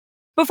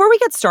Before we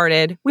get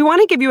started, we want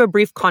to give you a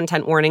brief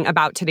content warning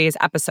about today's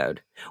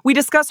episode. We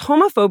discuss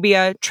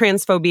homophobia,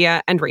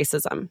 transphobia, and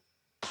racism.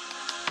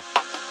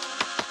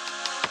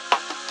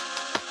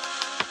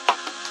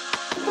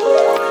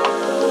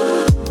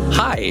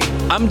 Hi,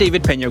 I'm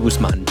David Peña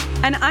Guzman.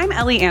 And I'm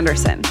Ellie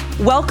Anderson.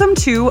 Welcome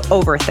to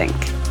Overthink,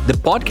 The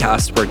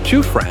podcast where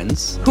two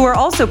friends who are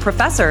also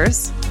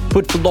professors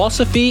put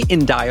philosophy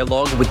in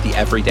dialogue with the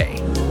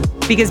everyday.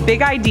 Because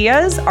big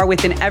ideas are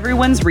within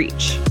everyone's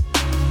reach.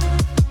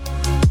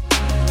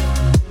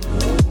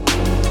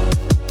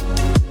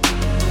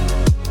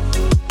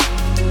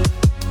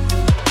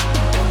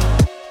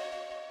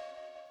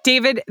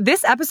 David,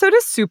 this episode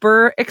is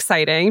super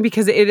exciting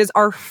because it is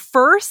our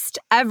first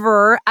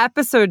ever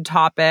episode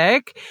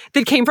topic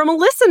that came from a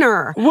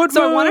listener.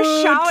 So I want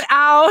to shout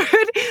out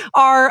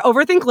our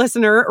Overthink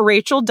listener,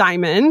 Rachel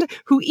Diamond,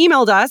 who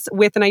emailed us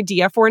with an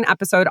idea for an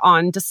episode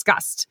on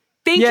disgust.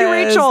 Thank you,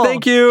 Rachel.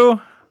 Thank you.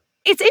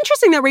 It's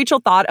interesting that Rachel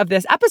thought of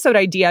this episode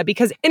idea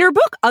because in her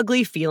book,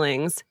 Ugly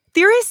Feelings,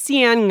 theorist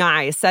Sian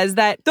Ngai says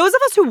that those of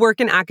us who work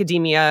in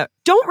academia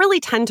don't really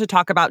tend to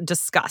talk about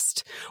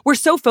disgust. We're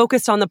so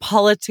focused on the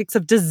politics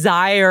of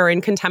desire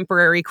and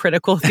contemporary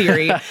critical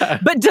theory.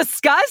 But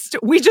disgust,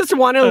 we just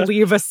want to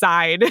leave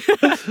aside.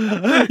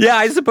 Yeah,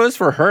 I suppose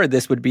for her,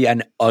 this would be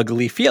an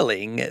ugly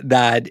feeling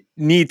that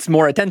needs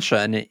more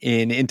attention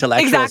in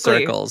intellectual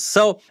circles.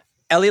 So,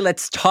 Ellie,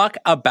 let's talk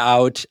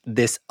about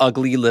this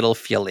ugly little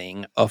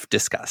feeling of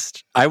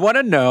disgust. I want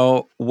to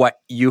know what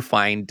you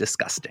find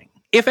disgusting.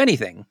 If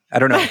anything, I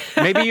don't know.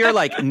 Maybe you're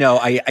like, no,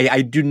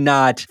 I do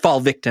not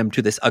fall victim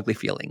to this ugly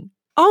feeling.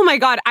 Oh my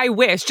God, I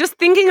wish. Just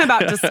thinking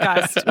about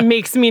disgust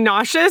makes me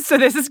nauseous. So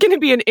this is going to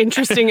be an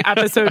interesting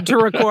episode to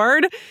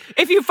record.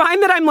 If you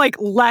find that I'm like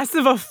less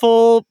of a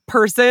full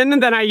person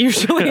than I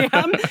usually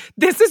am,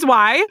 this is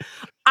why.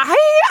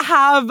 I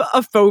have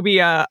a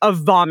phobia of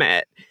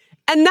vomit.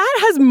 And that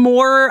has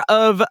more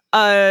of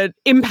an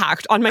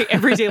impact on my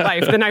everyday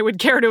life than I would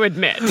care to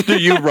admit. Do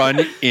you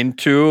run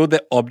into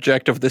the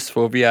object of this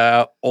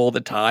phobia all the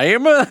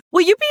time? Well,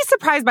 you'd be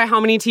surprised by how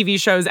many TV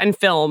shows and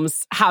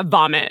films have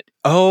vomit.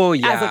 Oh,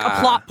 yeah. As like a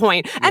plot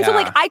point. And so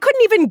like I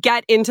couldn't even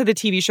get into the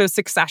TV show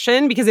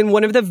Succession because in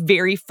one of the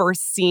very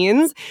first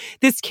scenes,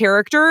 this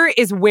character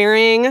is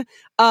wearing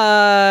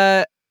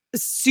a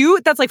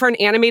suit that's like for an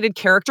animated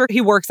character.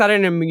 He works at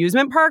an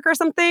amusement park or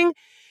something.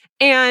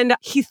 And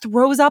he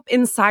throws up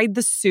inside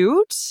the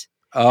suit.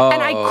 Oh.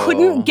 And I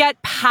couldn't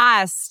get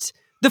past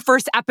the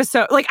first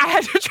episode. Like, I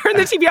had to turn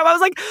the TV off. I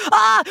was like,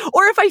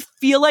 Or if I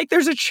feel like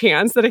there's a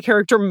chance that a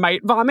character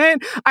might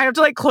vomit, I have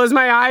to like close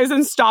my eyes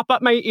and stop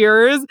up my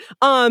ears.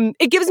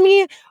 It gives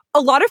me a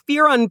lot of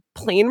fear on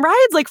plane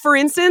rides. Like, for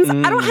instance,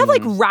 I don't have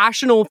like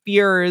rational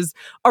fears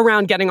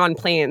around getting on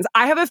planes.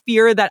 I have a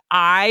fear that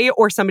I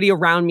or somebody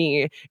around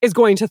me is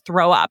going to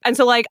throw up. And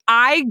so like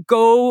I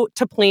go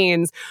to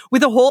planes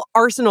with a whole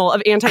arsenal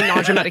of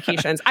anti-nausea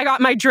medications. I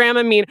got my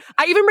Dramamine.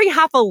 I even bring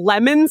half a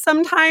lemon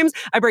sometimes.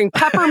 I bring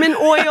peppermint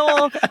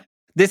oil.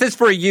 This is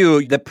for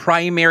you. The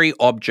primary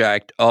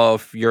object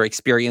of your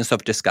experience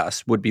of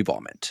disgust would be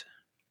vomit.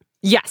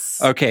 Yes.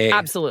 Okay.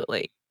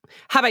 Absolutely.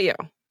 How about you?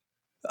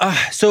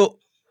 So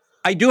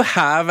I do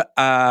have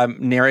a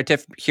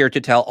narrative here to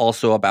tell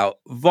also about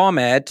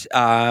vomit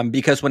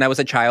because when I was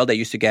a child, I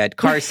used to get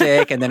car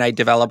sick and then I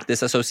developed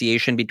this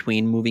association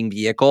between moving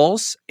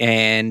vehicles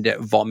and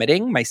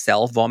vomiting,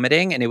 myself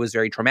vomiting, and it was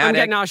very traumatic. I'm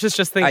getting nauseous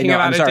just thinking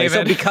about it, David.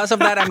 So because of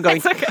that, I'm going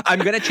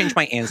to change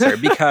my answer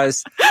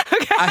because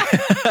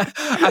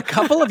a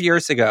couple of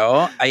years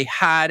ago, I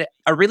had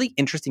a really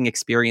interesting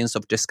experience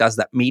of disgust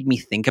that made me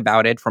think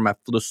about it from a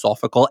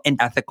philosophical and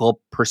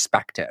ethical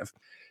perspective.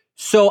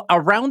 So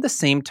around the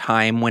same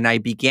time when I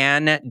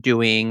began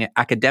doing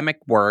academic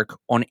work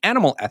on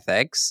animal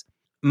ethics,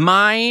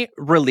 my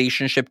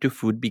relationship to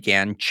food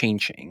began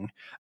changing.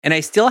 And I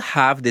still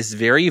have this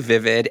very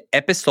vivid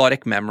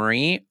episodic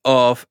memory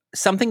of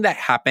something that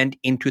happened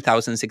in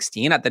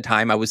 2016. At the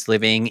time, I was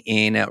living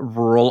in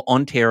rural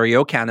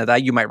Ontario,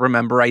 Canada. You might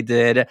remember I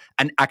did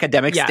an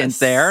academic stint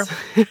there,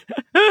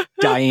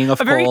 dying of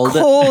cold. A very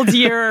cold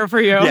year for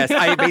you. Yes,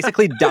 I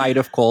basically died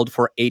of cold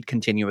for 8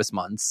 continuous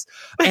months.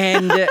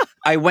 And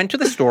I went to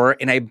the store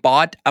and I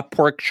bought a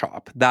pork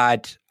chop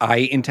that I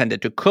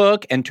intended to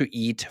cook and to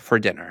eat for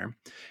dinner.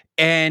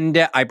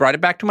 And I brought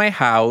it back to my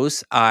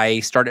house. I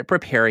started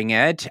preparing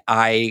it.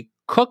 I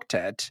cooked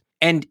it.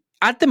 And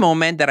at the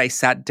moment that I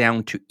sat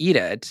down to eat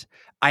it,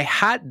 I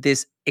had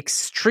this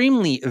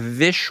extremely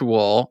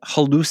visual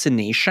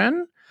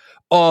hallucination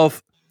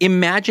of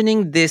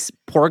imagining this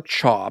pork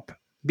chop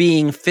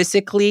being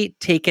physically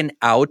taken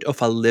out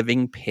of a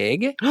living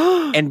pig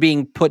and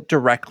being put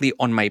directly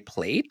on my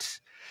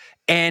plate.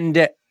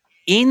 And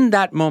in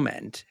that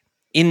moment,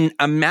 in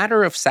a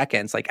matter of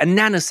seconds, like a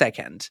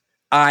nanosecond,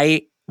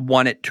 I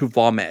wanted to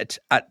vomit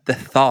at the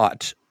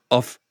thought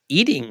of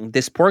eating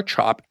this pork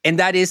chop. And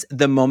that is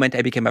the moment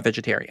I became a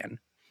vegetarian.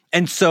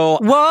 And so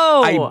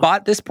I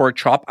bought this pork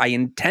chop. I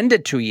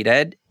intended to eat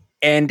it.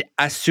 And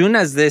as soon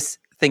as this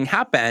thing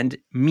happened,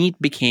 meat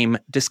became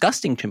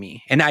disgusting to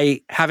me. And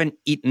I haven't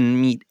eaten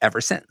meat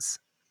ever since.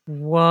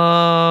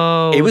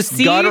 Whoa. It was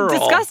guttural.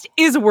 Disgust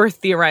is worth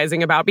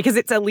theorizing about because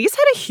it's at least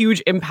had a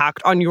huge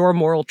impact on your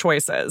moral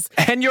choices.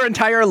 And your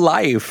entire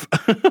life.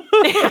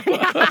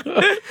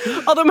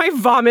 Although my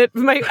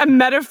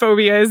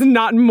emetophobia is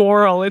not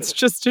moral. It's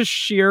just a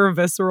sheer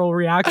visceral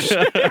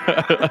reaction.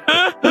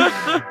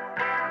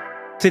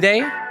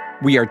 Today,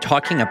 we are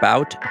talking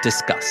about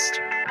disgust.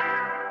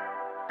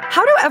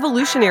 How do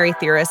evolutionary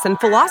theorists and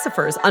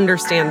philosophers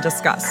understand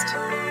disgust?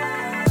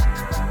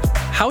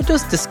 How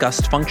does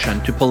disgust function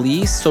to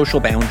police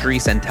social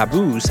boundaries and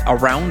taboos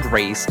around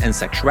race and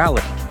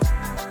sexuality?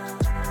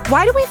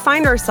 Why do we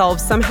find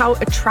ourselves somehow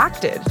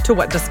attracted to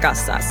what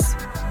disgusts us?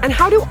 And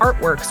how do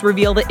artworks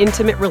reveal the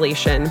intimate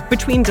relation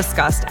between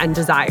disgust and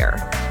desire?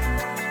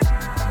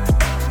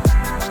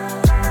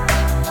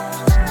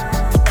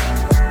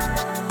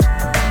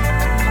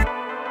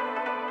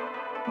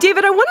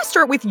 David, I want to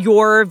start with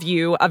your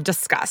view of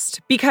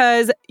disgust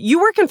because you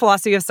work in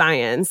philosophy of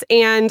science,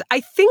 and I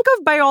think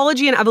of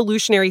biology and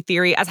evolutionary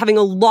theory as having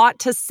a lot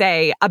to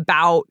say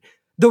about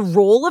the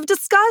role of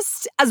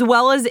disgust as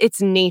well as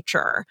its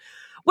nature.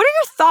 What are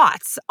your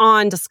thoughts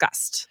on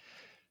disgust,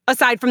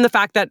 aside from the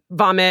fact that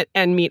vomit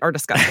and meat are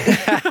disgusting?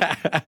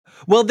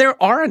 Well,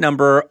 there are a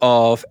number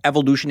of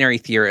evolutionary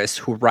theorists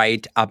who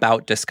write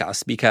about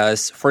disgust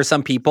because for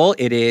some people,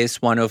 it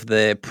is one of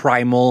the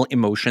primal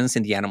emotions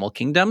in the animal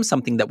kingdom,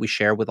 something that we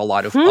share with a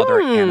lot of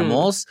other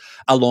animals,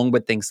 along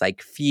with things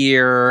like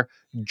fear,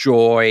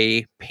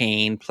 joy,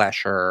 pain,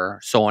 pleasure,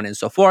 so on and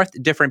so forth.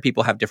 Different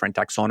people have different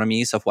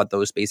taxonomies of what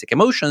those basic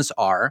emotions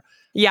are.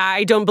 Yeah,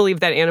 I don't believe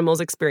that animals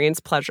experience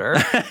pleasure.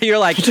 You're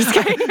like, just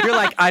kidding. You're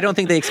like, I don't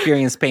think they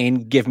experience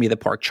pain. Give me the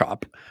pork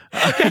chop.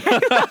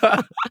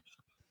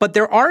 But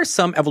there are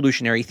some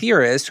evolutionary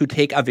theorists who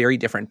take a very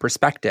different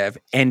perspective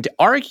and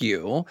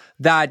argue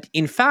that,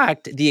 in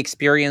fact, the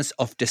experience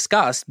of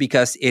disgust,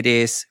 because it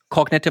is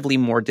cognitively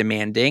more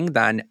demanding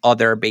than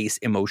other base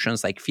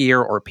emotions like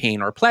fear or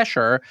pain or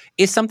pleasure,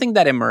 is something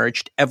that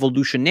emerged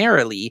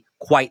evolutionarily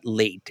quite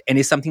late and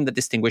is something that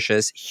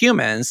distinguishes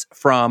humans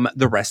from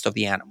the rest of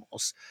the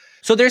animals.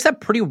 So there's a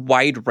pretty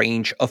wide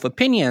range of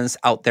opinions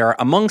out there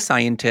among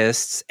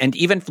scientists and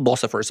even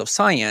philosophers of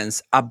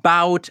science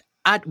about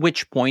at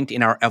which point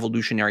in our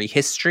evolutionary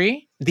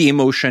history the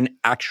emotion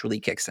actually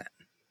kicks in.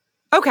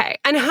 Okay,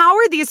 and how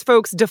are these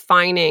folks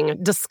defining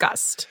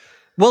disgust?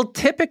 Well,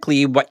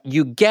 typically what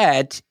you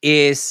get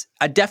is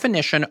a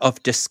definition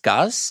of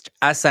disgust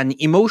as an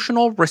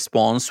emotional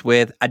response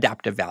with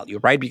adaptive value,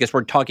 right? Because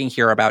we're talking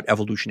here about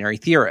evolutionary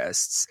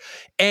theorists.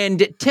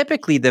 And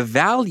typically the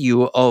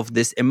value of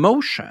this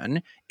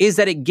emotion is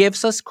that it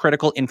gives us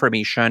critical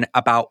information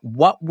about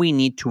what we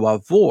need to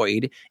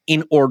avoid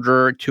in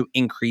order to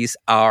increase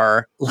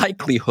our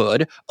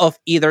likelihood of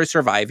either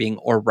surviving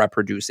or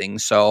reproducing.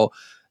 So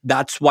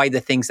that's why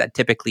the things that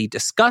typically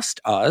disgust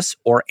us,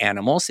 or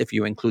animals, if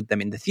you include them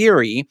in the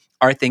theory,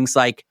 are things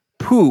like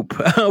poop,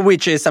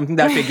 which is something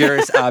that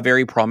figures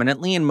very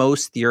prominently in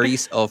most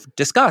theories of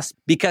disgust,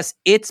 because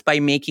it's by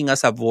making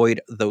us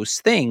avoid those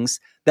things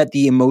that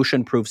the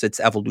emotion proves its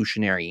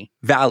evolutionary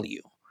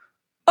value.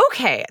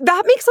 Okay,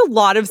 that makes a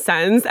lot of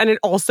sense. And it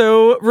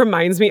also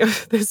reminds me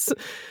of this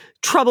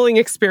troubling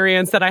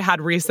experience that I had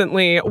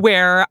recently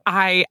where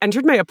I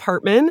entered my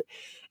apartment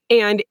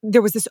and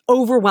there was this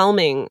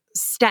overwhelming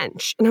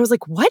stench. And I was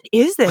like, what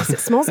is this? It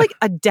smells like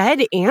a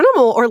dead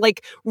animal or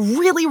like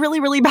really,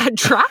 really, really bad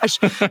trash.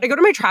 I go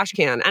to my trash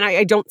can and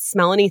I don't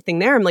smell anything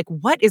there. I'm like,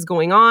 what is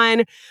going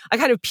on? I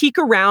kind of peek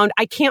around.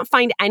 I can't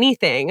find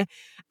anything.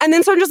 And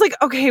then so I'm just like,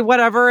 okay,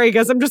 whatever. I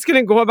guess I'm just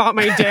going to go about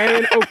my day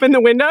and open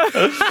the window.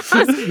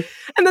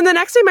 And then the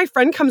next day my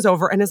friend comes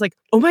over and is like,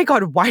 oh my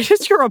God, why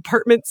does your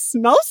apartment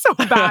smell so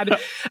bad? And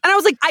I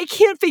was like, I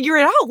can't figure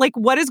it out. Like,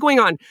 what is going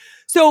on?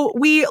 So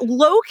we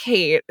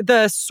locate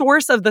the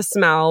source of the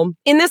smell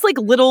in this like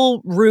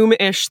little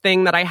room-ish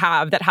thing that I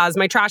have that has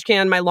my trash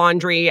can, my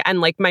laundry,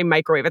 and like my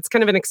microwave. It's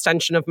kind of an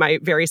extension of my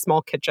very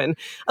small kitchen.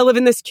 I live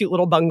in this cute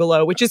little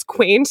bungalow, which is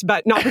quaint,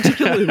 but not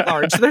particularly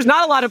large. So there's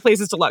not a lot of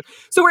places to look.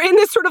 So we're in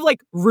this sort of like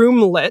room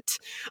lit.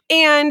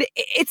 And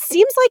it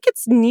seems like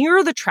it's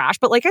near the trash.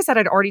 But like I said,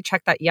 I'd already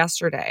checked that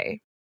yesterday.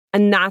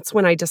 And that's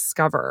when I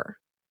discover,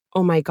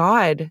 oh my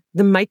God,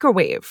 the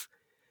microwave.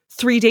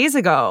 3 days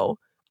ago,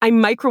 I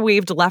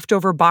microwaved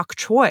leftover bok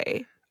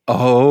choy.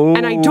 Oh.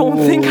 And I don't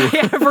think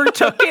I ever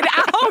took it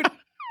out.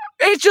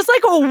 It's just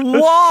like a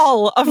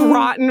wall of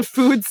rotten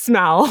food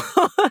smell.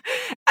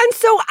 And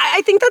so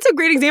I think that's a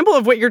great example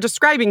of what you're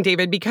describing,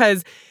 David,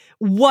 because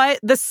what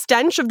the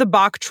stench of the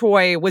bok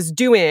choy was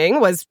doing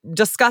was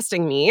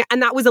disgusting me.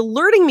 And that was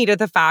alerting me to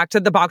the fact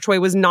that the bok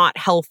choy was not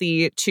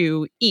healthy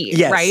to eat,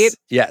 right?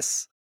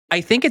 Yes. I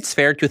think it's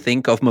fair to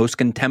think of most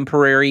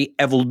contemporary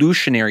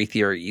evolutionary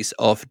theories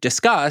of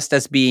disgust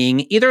as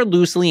being either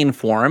loosely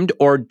informed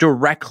or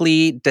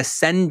directly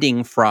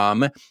descending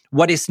from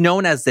what is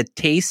known as the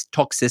taste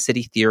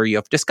toxicity theory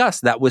of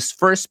disgust that was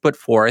first put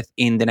forth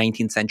in the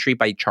 19th century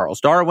by Charles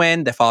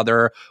Darwin, the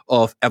father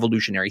of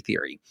evolutionary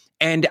theory.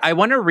 And I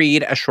want to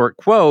read a short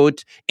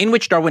quote in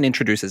which Darwin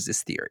introduces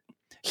this theory.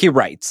 He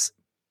writes,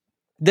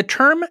 "The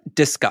term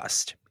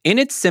disgust in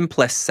its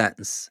simplest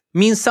sense,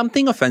 means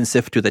something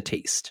offensive to the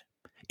taste.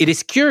 It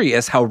is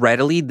curious how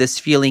readily this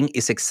feeling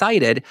is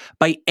excited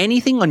by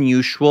anything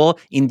unusual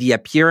in the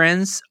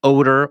appearance,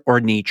 odor,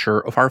 or nature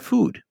of our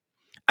food.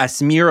 A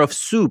smear of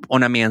soup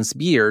on a man's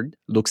beard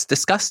looks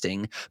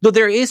disgusting, though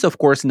there is, of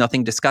course,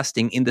 nothing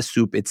disgusting in the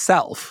soup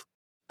itself.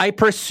 I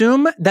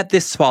presume that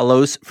this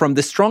follows from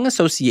the strong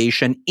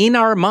association in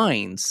our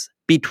minds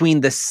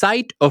between the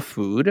sight of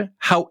food,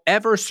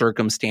 however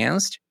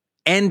circumstanced,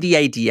 and the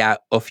idea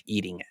of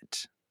eating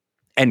it.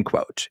 End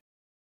quote.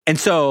 And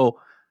so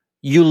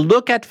you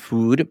look at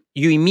food,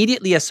 you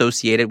immediately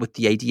associate it with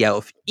the idea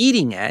of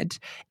eating it.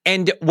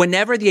 And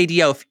whenever the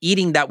idea of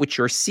eating that which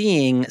you're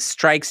seeing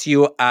strikes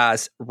you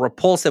as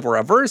repulsive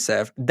or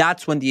aversive,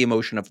 that's when the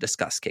emotion of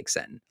disgust kicks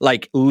in.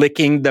 Like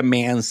licking the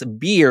man's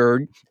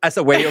beard as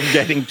a way of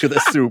getting to the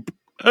soup.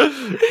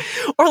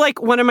 Or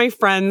like one of my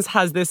friends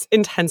has this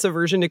intense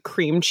aversion to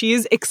cream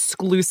cheese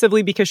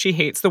exclusively because she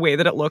hates the way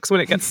that it looks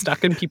when it gets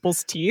stuck in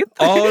people's teeth.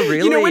 Oh, really?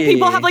 You know, when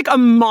people have like a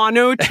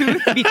mono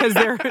tooth because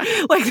they're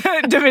like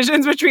the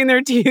divisions between their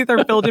teeth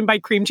are filled in by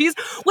cream cheese.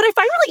 What I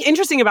find really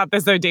interesting about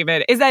this though,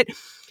 David, is that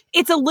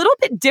it's a little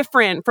bit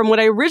different from what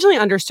I originally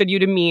understood you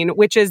to mean,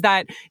 which is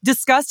that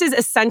disgust is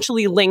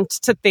essentially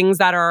linked to things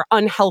that are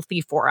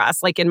unhealthy for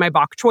us, like in my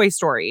bok choy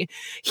story.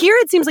 Here,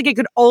 it seems like it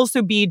could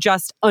also be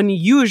just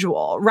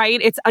unusual, right?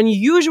 It's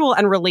unusual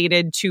and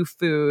related to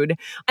food.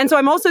 And so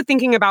I'm also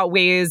thinking about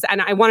ways,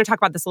 and I want to talk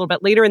about this a little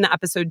bit later in the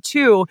episode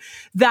too,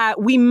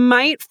 that we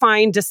might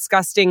find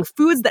disgusting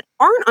foods that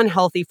aren't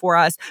unhealthy for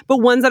us, but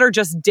ones that are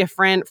just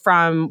different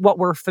from what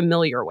we're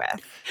familiar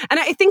with. And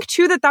I think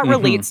too that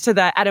relates to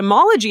the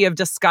etymology of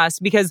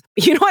disgust, because,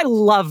 you know, I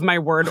love my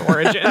word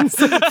origins.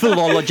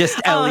 Philologist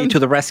Ellie to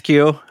the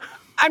rescue.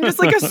 I'm just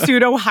like a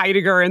pseudo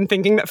Heidegger and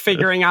thinking that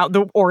figuring out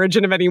the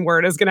origin of any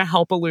word is going to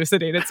help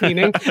elucidate its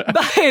meaning.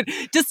 But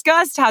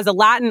disgust has a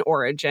Latin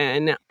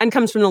origin and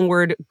comes from the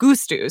word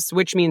gustus,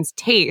 which means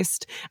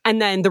taste,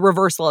 and then the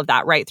reversal of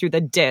that, right, through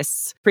the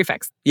dis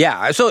prefix.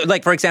 Yeah. So,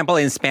 like, for example,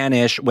 in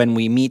Spanish, when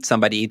we meet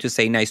somebody to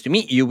say nice to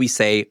meet you, we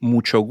say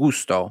mucho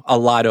gusto, a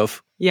lot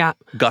of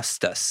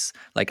gustus,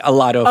 like a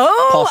lot of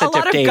positive taste. A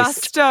lot of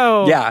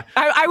gusto. Yeah.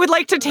 I would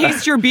like to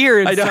taste your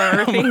beard,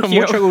 sir. Thank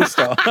you. Mucho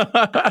gusto.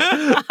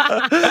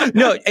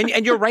 No,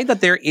 and you're right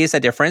that there is a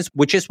difference,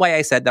 which is why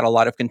I said that a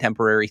lot of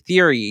contemporary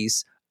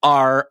theories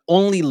are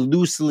only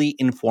loosely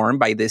informed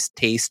by this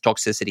taste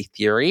toxicity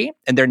theory,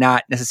 and they're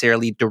not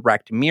necessarily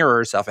direct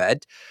mirrors of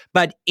it.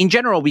 But in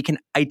general, we can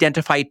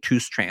identify two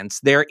strands.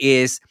 There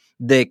is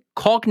the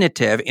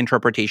cognitive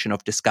interpretation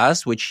of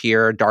disgust, which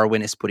here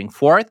Darwin is putting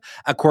forth,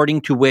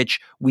 according to which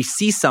we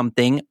see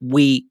something,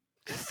 we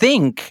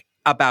think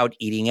about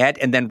eating it,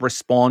 and then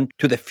respond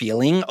to the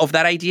feeling of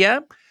that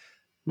idea.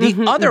 The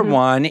other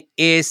one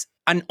is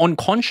an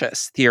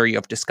unconscious theory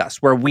of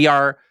disgust, where we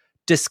are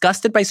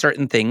disgusted by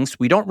certain things.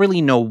 We don't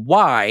really know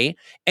why.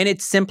 And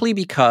it's simply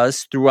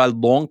because through a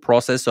long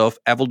process of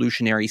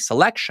evolutionary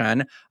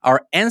selection,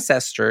 our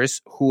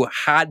ancestors who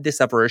had this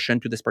aversion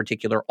to this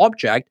particular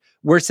object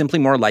were simply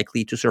more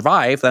likely to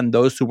survive than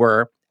those who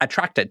were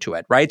attracted to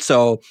it, right?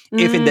 So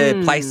if in the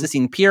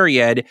Pleistocene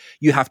period,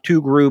 you have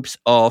two groups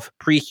of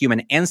pre-human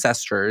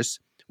ancestors,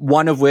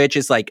 one of which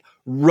is like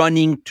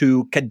running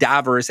to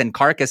cadavers and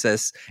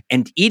carcasses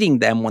and eating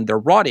them when they're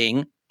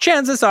rotting,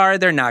 chances are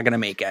they're not going to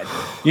make it,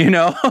 you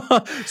know?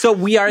 So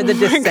we are the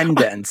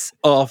descendants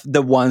of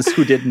the ones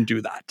who didn't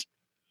do that.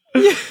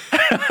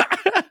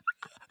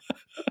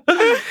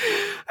 I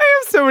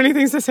have so many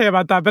things to say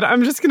about that, but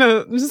I'm just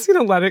gonna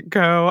let it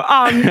go.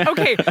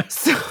 Okay,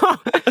 so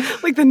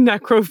like the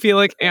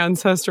necrophilic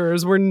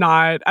ancestors were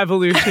not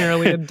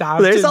evolutionarily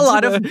adapted. There's a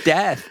lot of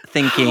death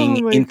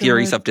thinking in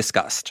theories of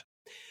disgust.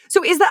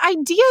 So is the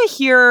idea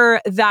here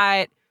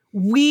that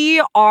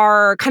we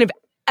are kind of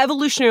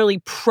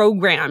evolutionarily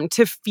programmed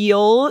to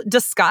feel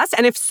disgust?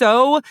 And if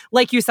so,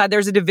 like you said,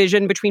 there's a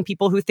division between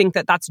people who think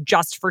that that's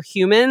just for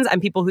humans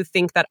and people who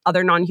think that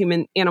other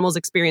non-human animals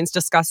experience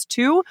disgust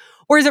too?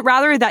 Or is it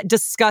rather that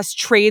disgust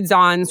trades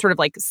on sort of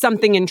like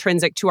something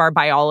intrinsic to our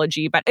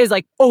biology, but is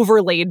like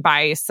overlaid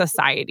by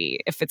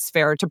society, if it's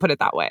fair to put it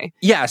that way?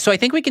 Yeah. So I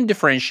think we can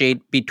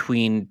differentiate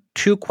between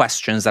two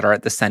questions that are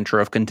at the center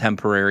of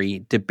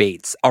contemporary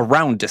debates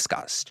around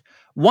disgust.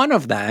 One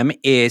of them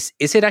is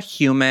it a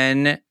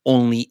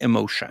human-only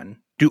emotion?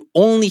 Do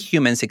only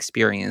humans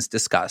experience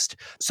disgust?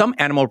 Some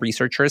animal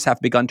researchers have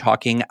begun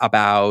talking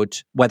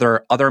about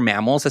whether other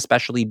mammals,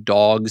 especially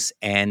dogs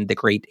and the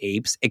great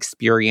apes,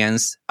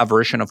 experience a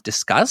version of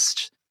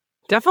disgust.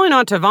 Definitely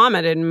not to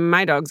vomit in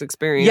my dog's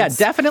experience. Yeah,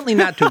 definitely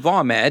not to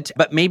vomit,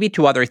 but maybe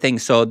to other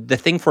things. So the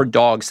thing for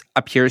dogs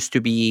appears to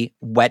be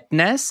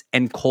wetness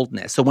and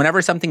coldness. So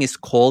whenever something is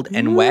cold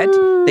and wet,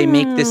 they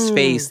make this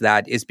face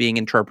that is being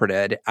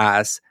interpreted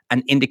as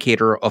an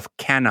indicator of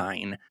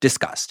canine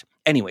disgust.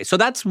 Anyway, so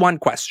that's one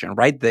question,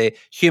 right? The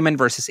human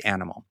versus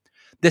animal.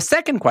 The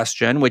second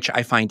question, which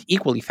I find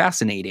equally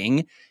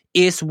fascinating,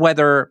 is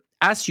whether,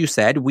 as you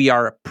said, we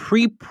are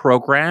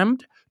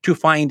pre-programmed to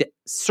find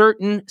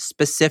certain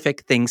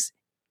specific things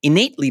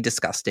innately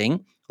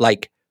disgusting,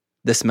 like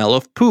the smell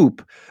of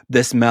poop,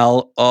 the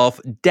smell of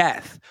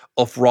death,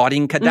 of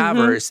rotting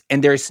cadavers,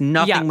 and there's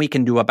nothing we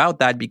can do about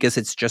that because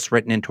it's just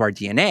written into our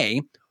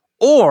DNA?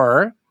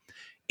 Or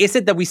is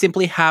it that we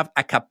simply have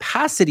a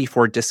capacity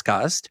for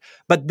disgust,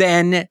 but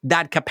then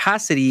that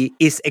capacity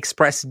is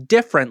expressed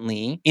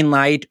differently in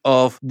light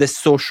of the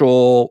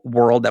social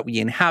world that we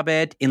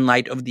inhabit, in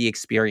light of the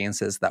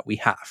experiences that we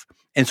have?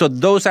 And so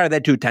those are the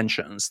two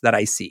tensions that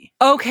I see.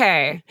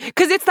 Okay.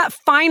 Because it's that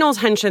final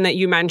tension that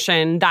you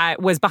mentioned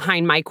that was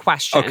behind my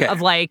question of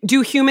like,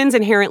 do humans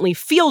inherently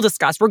feel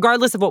disgust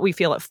regardless of what we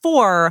feel it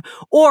for?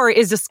 Or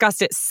is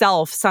disgust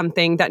itself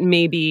something that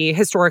may be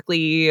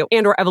historically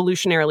and or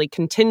evolutionarily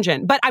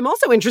contingent? But I'm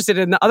also interested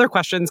in the other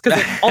questions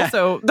because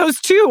also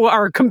those two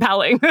are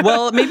compelling.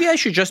 Well, maybe I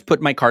should just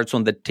put my cards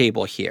on the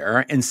table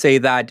here and say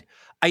that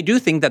I do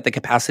think that the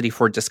capacity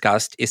for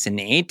disgust is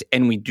innate,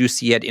 and we do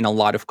see it in a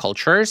lot of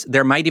cultures.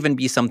 There might even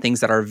be some things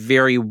that are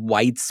very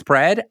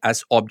widespread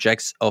as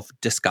objects of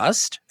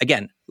disgust.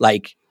 Again,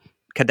 like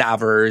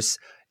cadavers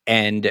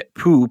and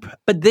poop,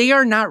 but they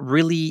are not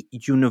really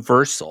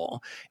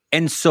universal.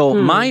 And so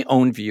my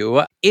own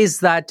view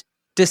is that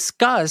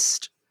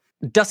disgust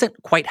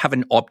doesn't quite have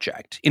an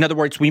object. In other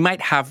words, we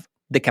might have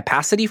the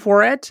capacity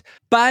for it,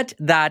 but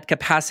that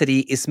capacity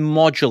is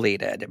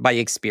modulated by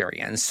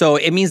experience. So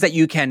it means that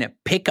you can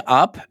pick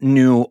up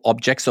new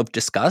objects of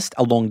disgust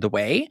along the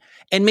way,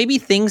 and maybe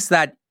things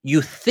that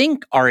you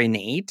think are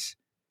innate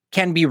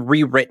can be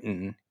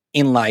rewritten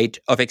in light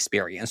of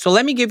experience. So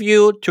let me give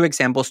you two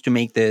examples to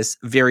make this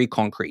very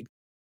concrete.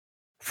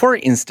 For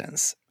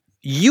instance,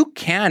 you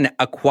can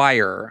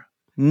acquire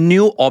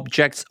new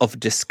objects of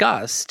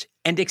disgust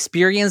and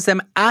experience them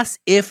as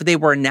if they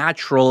were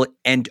natural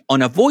and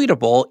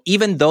unavoidable,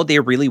 even though they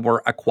really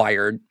were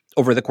acquired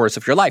over the course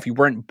of your life. You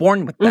weren't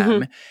born with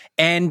them.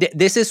 And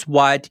this is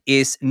what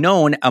is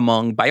known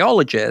among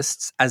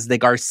biologists as the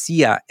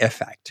Garcia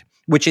effect,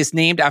 which is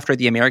named after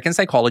the American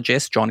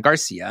psychologist John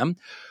Garcia,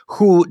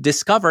 who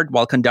discovered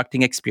while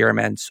conducting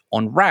experiments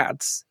on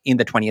rats in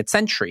the 20th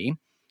century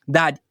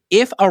that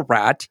if a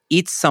rat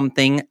eats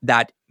something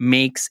that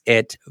makes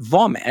it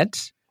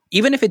vomit,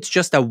 even if it's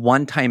just a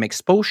one-time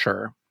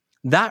exposure,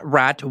 that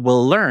rat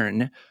will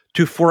learn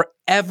to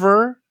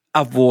forever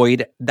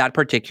avoid that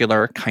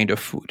particular kind of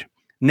food.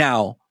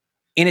 Now,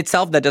 in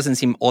itself, that doesn't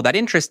seem all that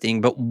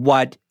interesting, but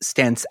what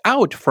stands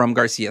out from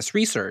Garcia's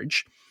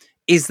research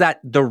is that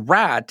the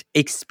rat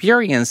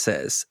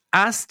experiences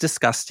as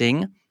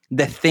disgusting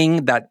the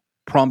thing that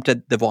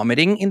prompted the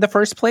vomiting in the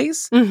first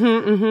place,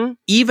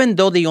 even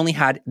though they only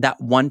had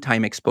that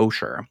one-time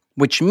exposure,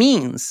 which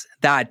means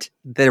that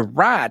the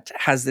rat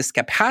has this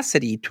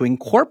capacity to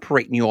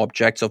incorporate new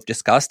objects of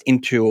disgust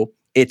into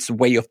its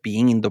way of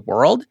being in the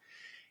world.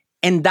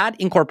 And that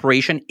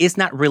incorporation is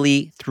not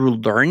really through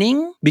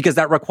learning, because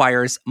that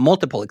requires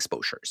multiple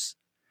exposures.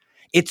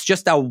 It's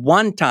just a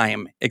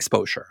one-time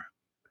exposure.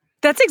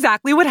 That's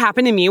exactly what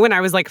happened to me when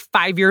I was like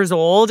 5 years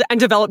old and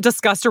developed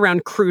disgust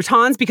around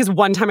croutons because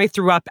one time I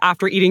threw up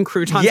after eating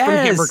croutons from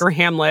Hamburger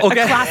Hamlet, a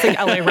classic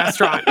LA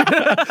restaurant.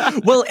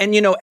 Well, and you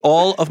know,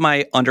 all of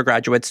my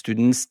undergraduate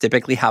students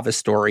typically have a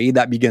story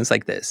that begins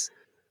like this.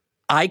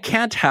 I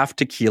can't have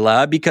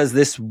tequila because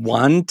this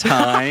one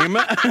time,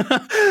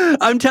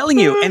 I'm telling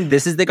you, and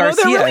this is the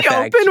Garcia they're really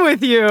effect. Open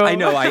with you. I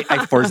know,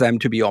 I force them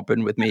to be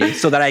open with me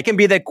so that I can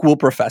be the cool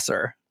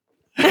professor.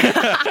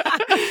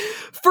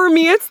 For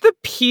me, it's the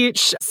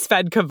peach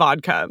Svedka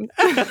vodka.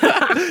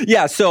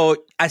 Yeah, so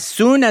as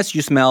soon as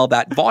you smell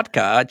that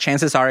vodka,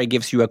 chances are it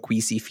gives you a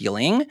queasy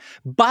feeling.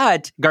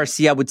 But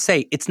Garcia would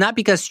say it's not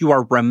because you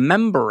are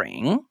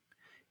remembering.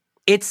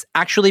 It's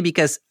actually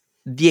because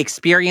the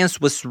experience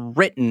was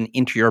written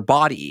into your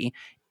body,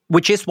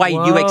 which is why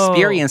you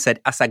experience it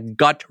as a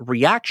gut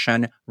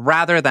reaction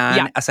rather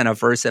than as an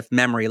aversive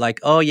memory, like,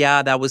 oh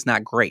yeah, that was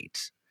not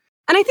great.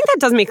 And I think that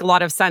does make a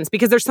lot of sense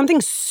because there's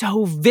something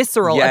so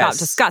visceral about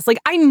disgust. Like,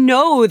 I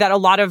know that a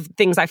lot of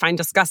things I find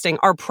disgusting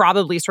are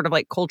probably sort of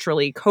like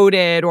culturally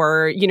coded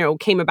or, you know,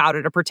 came about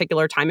at a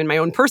particular time in my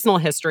own personal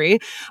history,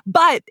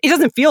 but it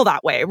doesn't feel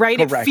that way,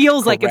 right? It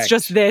feels like it's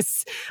just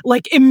this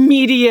like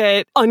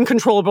immediate,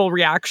 uncontrollable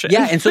reaction.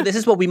 Yeah, and so this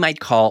is what we might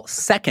call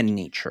second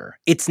nature.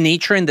 It's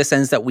nature in the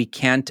sense that we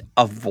can't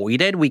avoid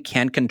it, we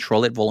can't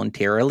control it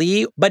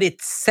voluntarily, but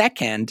it's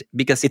second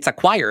because it's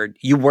acquired.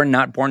 You were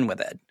not born with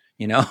it.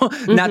 You know,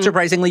 not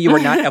surprisingly, you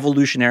were not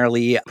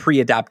evolutionarily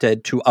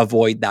pre-adapted to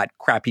avoid that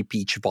crappy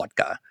peach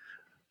vodka.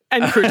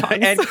 And croutons.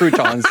 And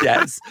croutons,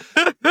 yes.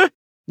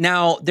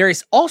 Now, there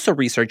is also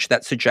research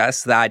that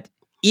suggests that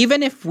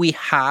even if we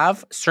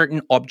have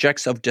certain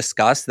objects of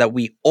disgust that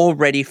we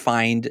already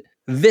find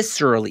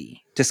viscerally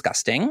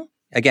disgusting,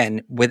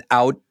 again,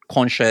 without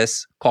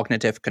conscious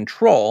cognitive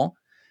control,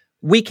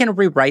 we can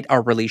rewrite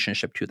our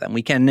relationship to them.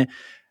 We can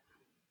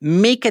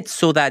make it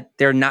so that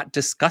they're not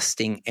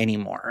disgusting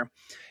anymore.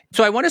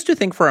 So I want us to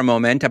think for a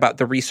moment about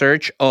the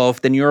research of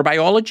the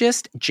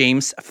neurobiologist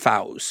James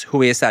Fowles,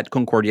 who is at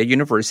Concordia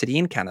University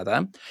in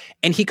Canada,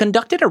 and he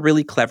conducted a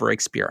really clever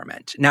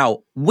experiment.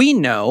 Now, we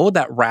know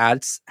that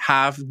rats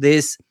have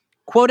this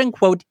quote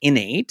unquote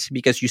innate,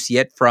 because you see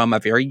it from a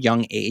very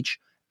young age,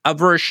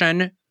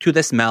 aversion to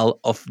the smell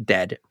of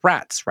dead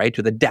rats, right?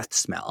 To the death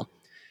smell.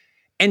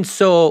 And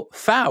so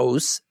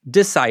Faust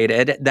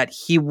decided that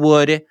he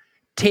would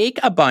take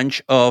a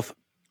bunch of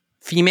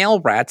female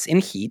rats in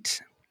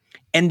heat,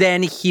 and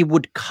then he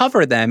would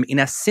cover them in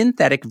a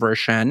synthetic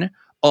version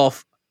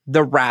of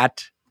the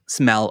rat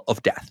smell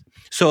of death.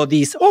 So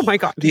these, oh my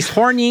God, these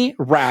horny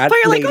rat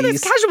you're ladies. like, oh,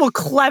 this casual,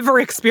 clever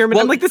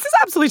experiment. I'm like, this is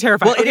absolutely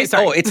terrifying.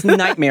 Well, it's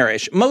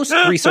nightmarish. Most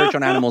research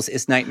on animals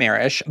is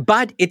nightmarish,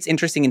 but it's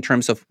interesting in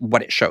terms of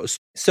what it shows.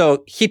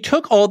 So he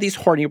took all these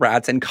horny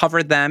rats and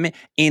covered them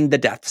in the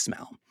death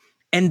smell.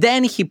 And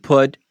then he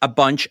put a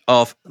bunch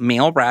of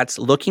male rats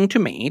looking to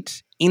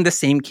mate in the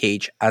same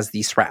cage as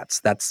these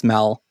rats that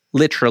smell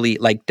literally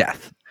like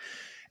death.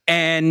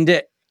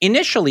 And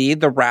initially,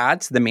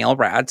 the male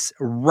rats,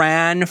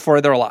 ran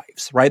for their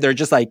lives, right? They're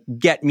just like,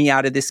 get me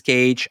out of this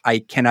cage. I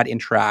cannot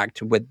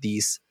interact with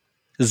these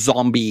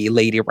zombie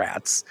lady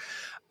rats.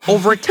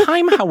 Over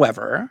time,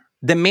 however,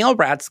 the male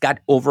rats got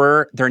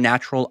over their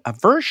natural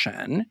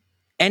aversion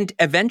and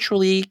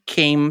eventually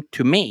came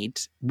to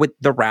mate with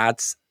the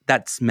rats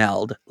that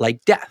smelled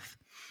like death.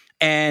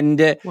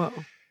 And Whoa.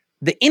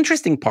 The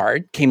interesting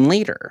part came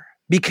later,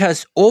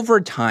 because over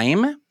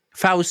time,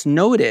 Faust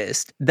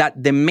noticed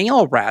that the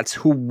male rats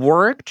who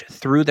worked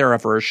through their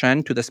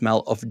aversion to the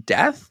smell of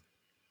death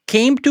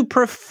came to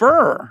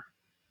prefer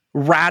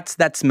rats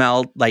that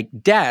smelled like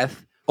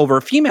death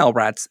over female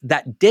rats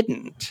that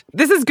didn't.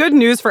 This is good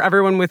news for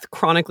everyone with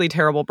chronically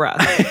terrible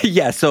breath.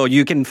 Yeah, so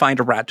you can find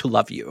a rat to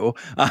love you.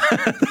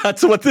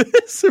 That's what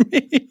this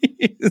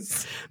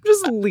means. I'm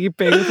just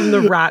leaping from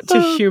the rat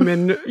to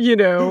human,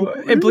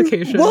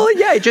 implication. Well,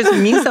 yeah, it just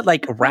means that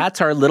like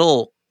rats are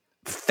little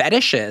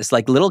fetishes,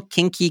 like little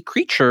kinky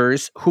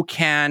creatures who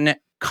can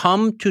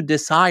come to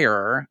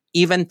desire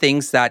even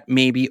things that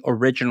maybe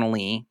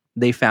originally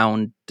they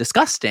found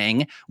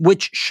disgusting,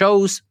 which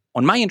shows,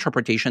 on my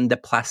interpretation, the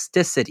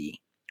plasticity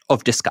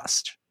of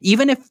disgust.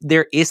 Even if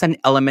there is an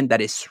element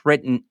that is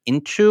written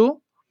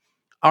into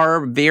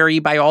our very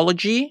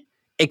biology,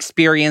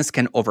 experience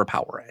can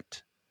overpower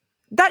it.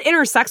 That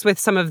intersects with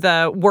some of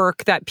the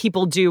work that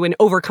people do in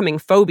overcoming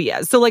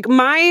phobias. So like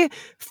my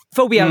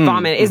phobia of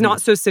vomit is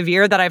not so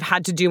severe that I've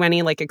had to do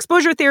any like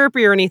exposure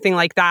therapy or anything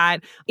like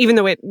that, even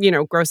though it,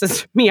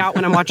 grosses me out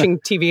when I'm watching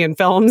TV and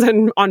films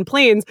and on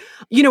planes.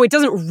 It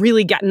doesn't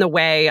really get in the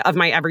way of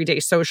my everyday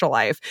social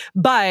life.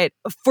 But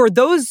for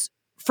those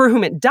for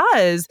whom it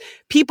does,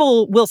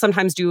 people will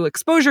sometimes do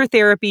exposure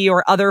therapy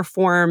or other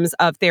forms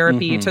of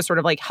therapy to sort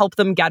of like help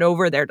them get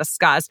over their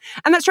disgust.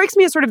 And that strikes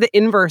me as sort of the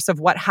inverse of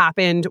what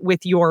happened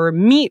with your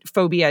meat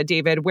phobia,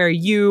 David, where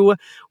you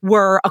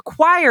were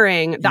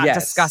acquiring that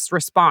disgust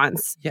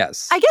response.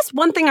 Yes. I guess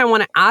one thing I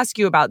want to ask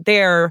you about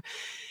there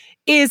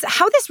is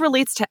how this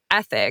relates to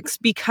ethics,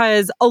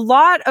 because a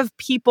lot of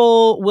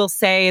people will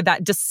say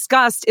that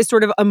disgust is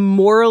sort of a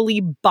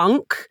morally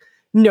bunk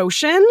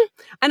notion.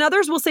 And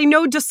others will say,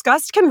 no,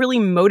 disgust can really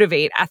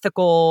motivate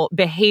ethical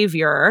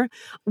behavior.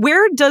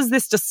 Where does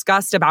this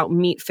disgust about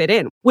meat fit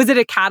in? Was it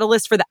a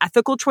catalyst for the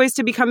ethical choice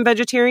to become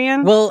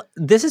vegetarian? Well,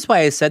 this is why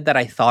I said that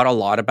I thought a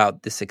lot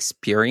about this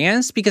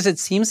experience, because it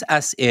seems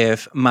as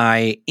if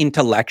my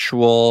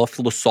intellectual,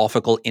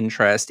 philosophical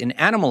interest in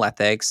animal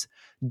ethics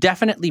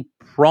definitely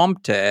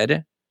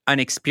prompted an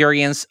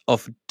experience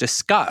of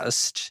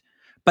disgust.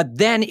 But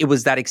then it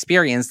was that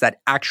experience that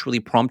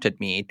actually prompted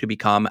me to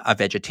become a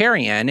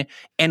vegetarian.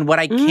 And what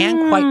I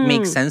can't quite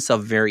make sense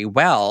of very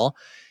well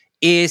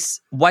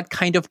is what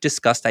kind of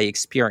disgust I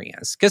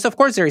experience. Because of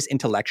course there is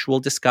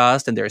intellectual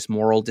disgust and there's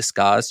moral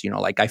disgust.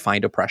 Like I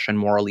find oppression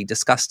morally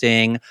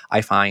disgusting.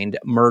 I find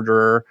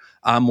murder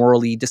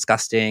morally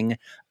disgusting.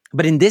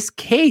 But in this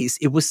case,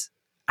 it was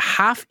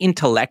half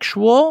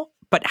intellectual,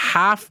 but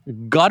half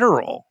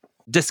guttural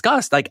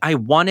disgust. Like I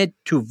wanted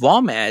to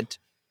vomit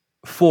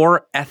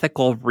for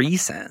ethical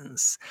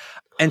reasons.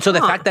 And so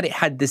the fact that it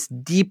had this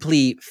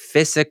deeply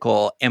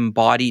physical,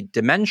 embodied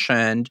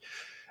dimension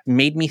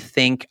made me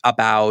think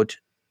about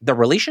the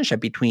relationship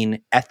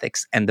between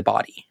ethics and the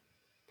body.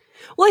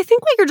 Well, I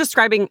think what you're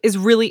describing is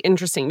really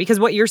interesting,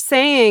 because what you're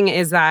saying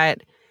is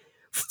that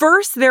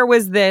first there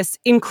was this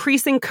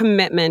increasing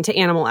commitment to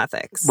animal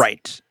ethics.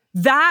 Right.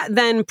 That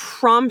then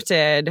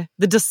prompted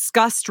the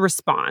disgust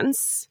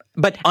response.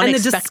 But unexpectedly. And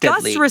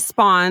the disgust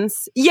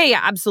response, yeah,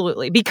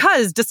 absolutely.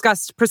 Because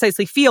disgust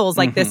precisely feels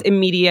like this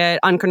immediate,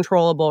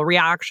 uncontrollable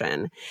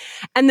reaction.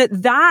 And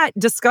that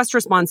disgust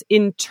response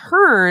in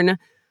turn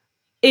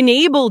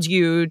enabled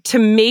you to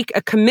make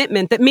a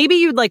commitment that maybe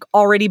you'd like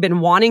already been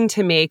wanting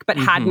to make, but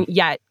hadn't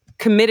yet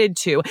committed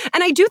to.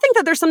 And I do think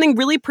that there's something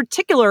really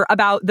particular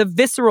about the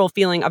visceral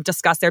feeling of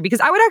disgust there, because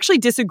I would actually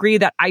disagree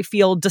that I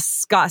feel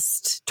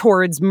disgust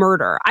towards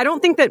murder. I don't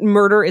think that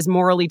murder is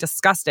morally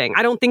disgusting.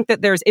 I don't think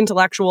that there's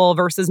intellectual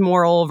versus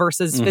moral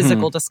versus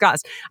physical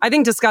disgust. I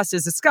think disgust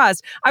is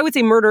disgust. I would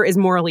say murder is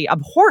morally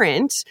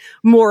abhorrent,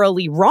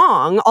 morally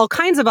wrong, all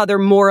kinds of other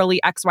morally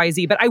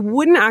XYZ, but I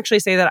wouldn't actually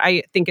say that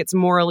I think it's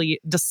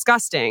morally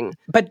disgusting.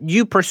 But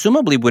you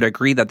presumably would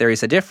agree that there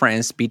is a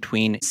difference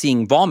between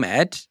seeing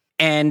vomit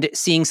and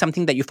seeing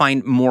something that you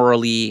find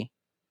morally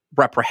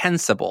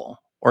reprehensible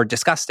or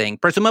disgusting.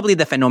 Presumably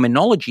the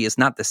phenomenology is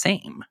not the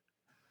same.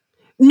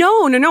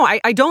 No.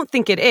 I don't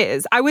think it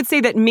is. I would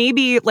say that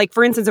maybe, like,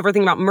 for instance, if we're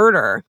thinking about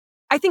murder,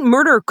 I think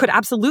murder could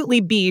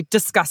absolutely be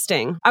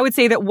disgusting. I would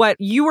say that what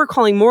you were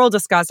calling moral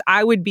disgust,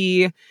 I would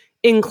be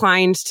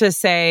inclined to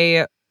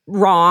say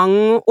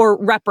wrong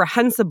or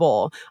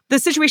reprehensible. The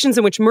situations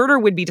in which murder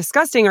would be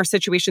disgusting are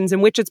situations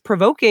in which it's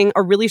provoking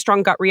a really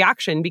strong gut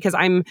reaction because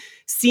I'm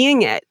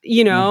seeing it,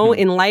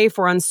 in life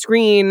or on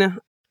screen,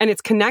 and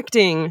it's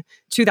connecting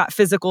to that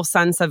physical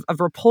sense of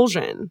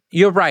repulsion.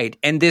 You're right.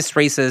 And this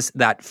raises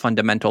that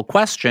fundamental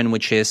question,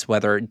 which is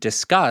whether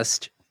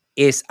disgust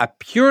is a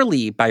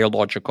purely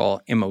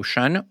biological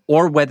emotion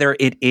or whether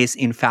it is,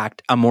 in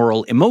fact, a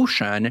moral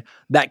emotion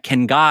that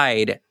can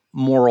guide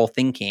moral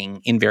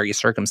thinking in various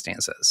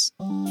circumstances.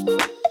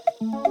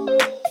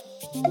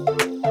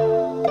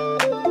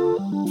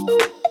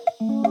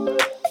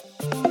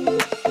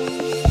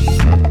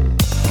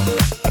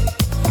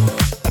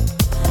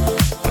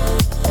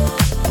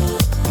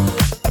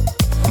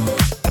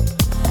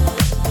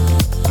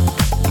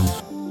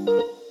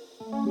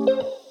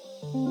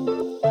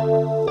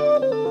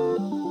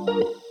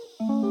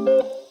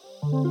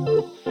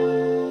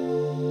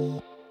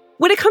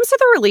 When it comes to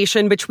the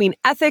relation between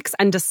ethics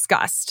and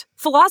disgust,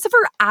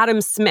 philosopher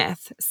Adam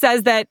Smith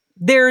says that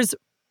there's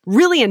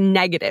really a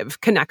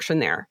negative connection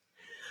there.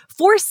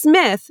 For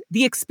Smith,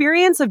 the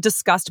experience of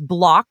disgust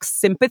blocks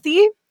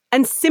sympathy,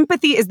 and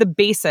sympathy is the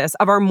basis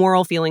of our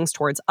moral feelings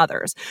towards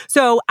others.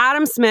 So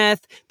Adam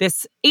Smith,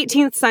 this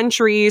 18th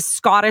century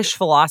Scottish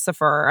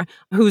philosopher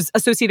who's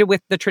associated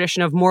with the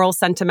tradition of moral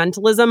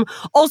sentimentalism,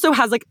 also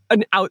has like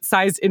an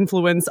outsized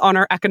influence on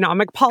our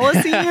economic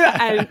policy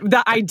and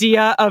the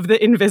idea of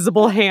the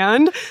invisible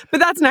hand. But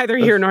that's neither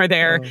here nor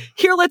there.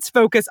 Here, let's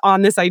focus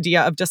on this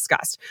idea of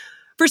disgust.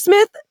 For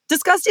Smith,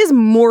 disgust is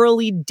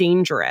morally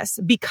dangerous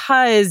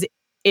because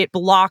it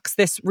blocks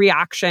this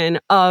reaction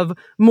of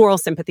moral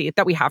sympathy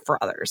that we have for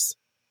others.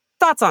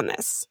 Thoughts on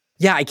this?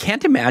 Yeah, I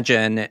can't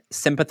imagine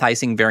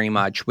sympathizing very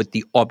much with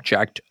the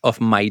object of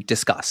my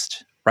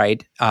disgust,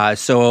 right?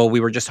 So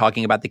we were just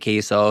talking about the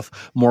case of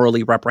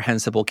morally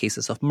reprehensible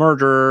cases of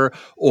murder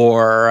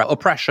or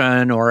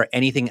oppression or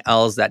anything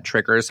else that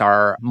triggers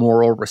our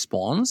moral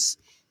response.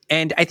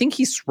 And I think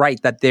he's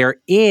right that there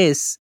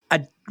is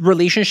a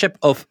relationship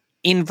of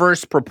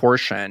inverse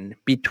proportion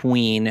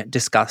between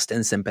disgust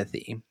and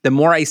sympathy. The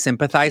more I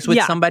sympathize with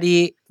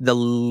somebody, the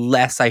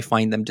less I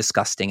find them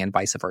disgusting and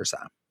vice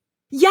versa.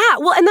 Yeah,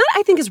 well, and that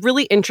I think is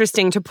really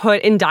interesting to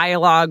put in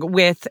dialogue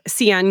with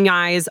C.N.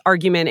 Ngai's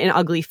argument in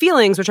Ugly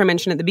Feelings, which I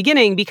mentioned at the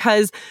beginning,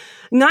 because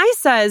Ngai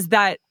says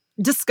that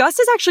disgust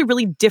is actually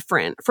really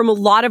different from a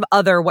lot of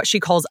other what she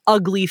calls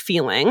ugly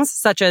feelings,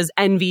 such as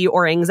envy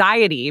or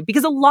anxiety,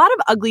 because a lot of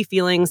ugly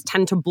feelings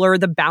tend to blur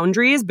the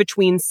boundaries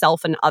between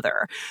self and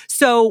other.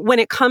 So when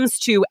it comes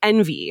to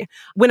envy,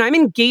 when I'm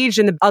engaged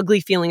in the ugly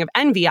feeling of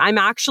envy, I'm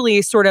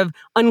actually sort of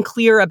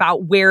unclear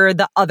about where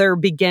the other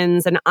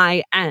begins and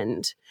I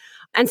end.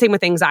 And same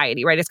with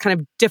anxiety, right? It's kind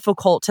of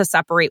difficult to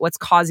separate what's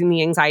causing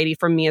the anxiety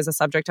from me as a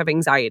subject of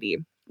anxiety.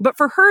 But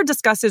for her,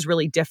 disgust is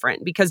really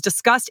different because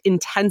disgust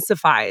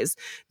intensifies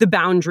the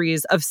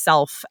boundaries of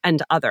self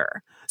and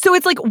other. So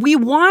it's like we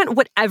want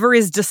whatever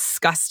is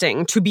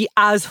disgusting to be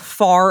as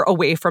far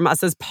away from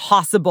us as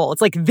possible.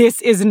 It's like,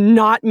 this is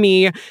not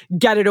me,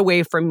 get it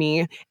away from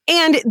me.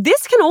 And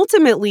this can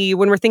ultimately,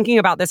 when we're thinking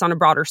about this on a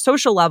broader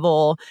social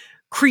level,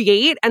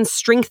 create and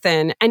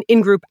strengthen an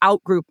in-group,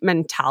 out-group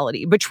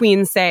mentality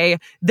between, say,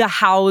 the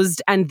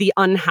housed and the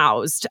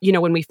unhoused. You know,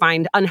 when we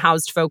find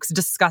unhoused folks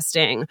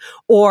disgusting,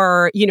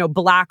 or, you know,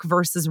 black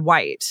versus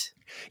white.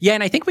 Yeah,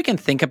 and I think we can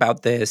think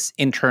about this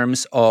in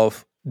terms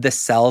of the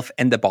self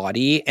and the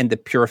body and the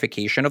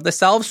purification of the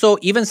self. So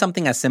even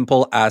something as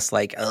simple as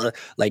like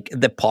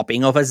the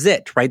popping of a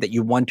zit, right? That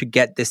you want to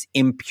get this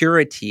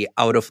impurity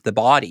out of the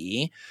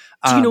body.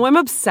 Do you know I'm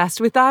obsessed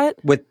with that?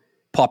 With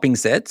popping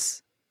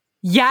zits?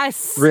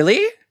 Yes. Really?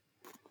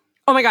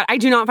 Oh my God. I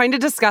do not find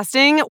it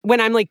disgusting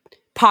when I'm like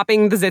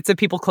popping the zits of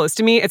people close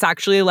to me. It's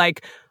actually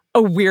like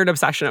a weird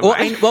obsession of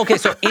mine. Well, okay.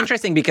 So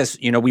interesting because,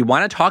 you know, we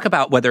want to talk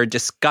about whether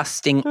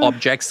disgusting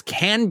objects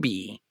can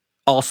be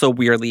also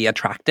weirdly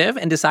attractive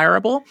and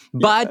desirable.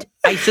 But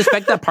I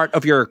suspect that part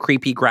of your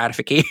creepy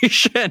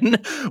gratification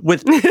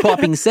with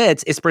popping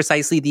zits is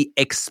precisely the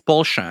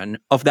expulsion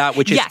of that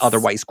which is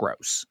otherwise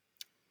gross.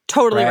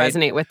 Totally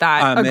resonate with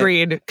that.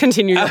 Agreed.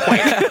 Continue your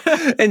point.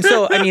 And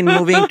so, I mean,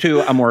 moving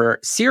to a more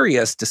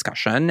serious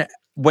discussion,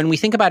 when we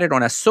think about it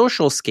on a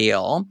social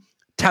scale,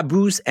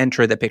 taboos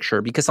enter the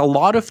picture, because a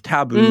lot of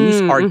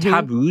taboos are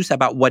taboos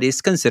about what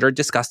is considered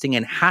disgusting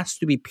and has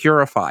to be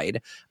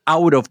purified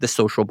out of the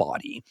social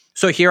body.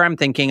 So here I'm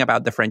thinking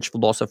about the French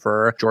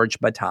philosopher Georges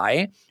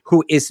Bataille,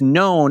 who is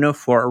known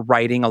for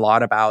writing a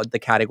lot about the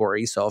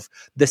categories of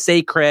the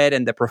sacred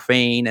and the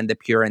profane and the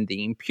pure and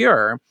the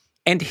impure.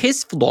 And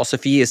his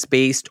philosophy is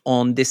based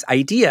on this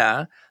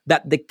idea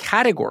that the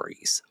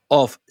categories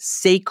of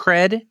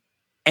sacred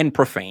and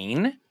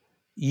profane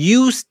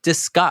use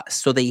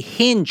disgust, so they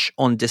hinge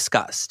on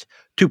disgust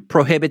to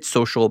prohibit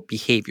social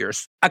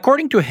behaviors.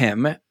 According to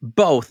him,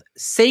 both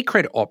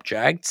sacred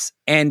objects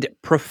and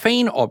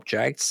profane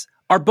objects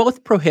are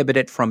both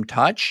prohibited from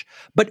touch,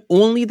 but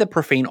only the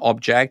profane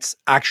objects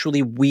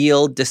actually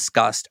wield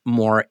disgust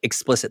more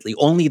explicitly.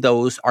 Only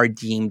those are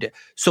deemed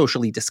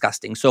socially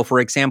disgusting. So, for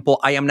example,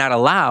 I am not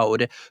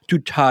allowed to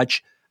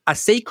touch a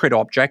sacred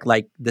object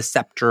like the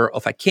scepter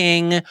of a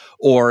king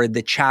or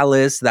the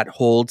chalice that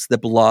holds the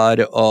blood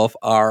of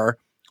our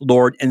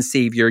Lord and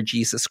Savior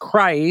Jesus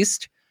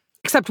Christ.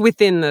 Except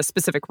within the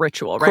specific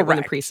ritual, right? Correct. When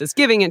the priest is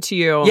giving it to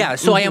you. Yeah,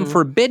 so I am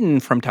forbidden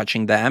from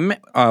touching them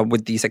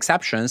with these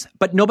exceptions,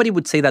 but nobody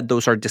would say that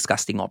those are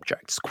disgusting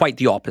objects. Quite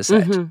the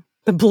opposite.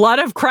 The blood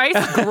of Christ?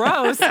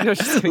 Gross. No,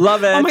 just kidding.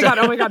 Love it. Oh my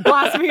God.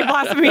 Blasphemy,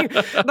 blasphemy.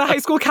 The high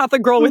school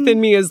Catholic girl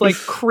within me is like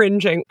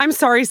cringing. I'm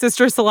sorry,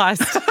 Sister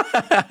Celeste.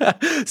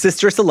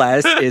 Sister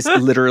Celeste is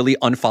literally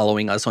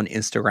unfollowing us on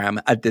Instagram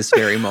at this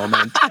very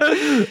moment.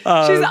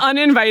 She's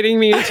uninviting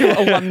me to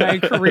alumni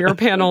career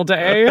panel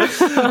day.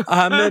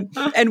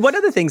 And one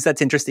of the things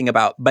that's interesting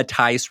about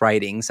Bataille's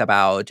writings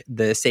about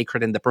the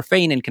sacred and the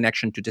profane in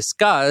connection to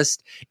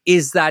disgust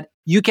is that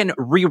you can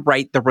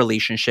rewrite the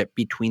relationship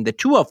between the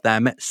two of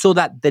them so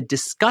that the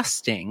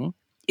disgusting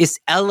is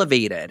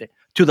elevated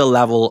to the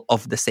level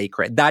of the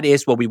sacred. That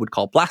is what we would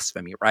call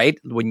blasphemy, right?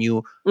 When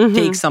you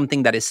take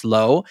something that is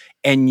low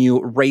and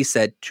you raise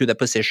it to the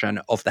position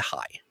of the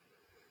high.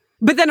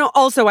 But then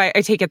also I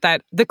take it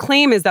that the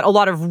claim is that a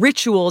lot of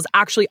rituals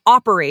actually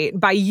operate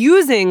by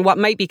using what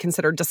might be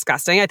considered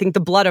disgusting. I think the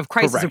blood of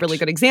Christ is a really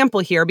good example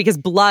here, because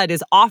blood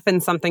is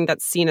often something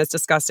that's seen as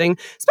disgusting,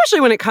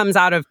 especially when it comes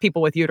out of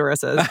people with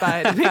uteruses.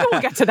 But maybe we'll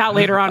get to that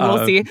later on.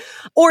 We'll see.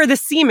 Or the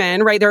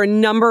semen, right? There are a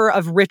number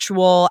of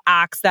ritual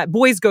acts that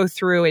boys go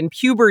through in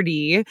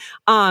puberty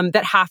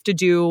that have to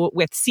do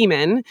with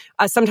semen,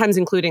 sometimes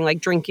including like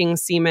drinking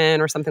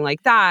semen or something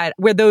like that,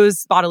 where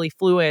those bodily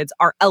fluids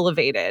are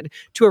elevated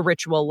to a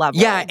ritual level.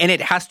 Yeah, and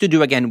it has to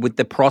do, again, with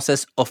the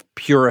process of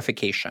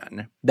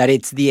purification, that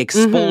it's the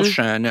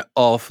expulsion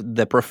of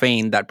the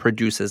profane that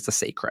produces the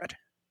sacred.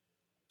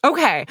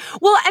 Okay.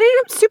 Well, and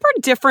in a super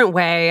different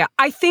way,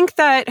 I think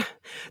that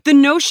the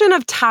notion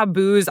of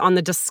taboos on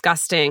the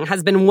disgusting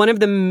has been one of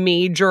the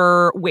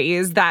major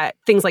ways that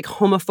things like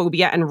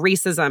homophobia and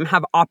racism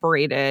have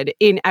operated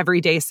in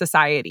everyday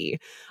society.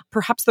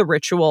 Perhaps the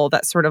ritual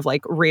that sort of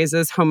like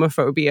raises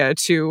homophobia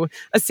to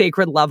a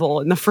sacred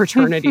level in the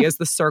fraternity is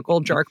the circle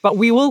jerk, but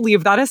we will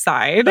leave that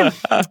aside. I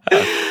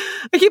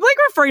keep like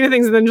referring to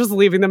things and then just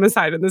leaving them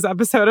aside in this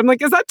episode. I'm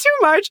like, is that too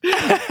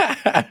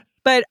much?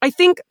 But I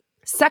think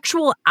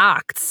sexual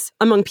acts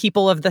among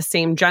people of the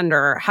same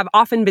gender have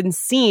often been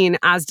seen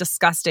as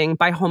disgusting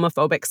by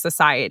homophobic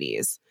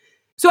societies.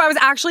 So I was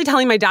actually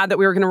telling my dad that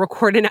we were going to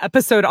record an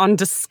episode on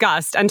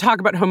disgust and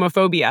talk about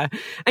homophobia.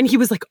 And he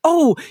was like,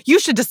 oh, you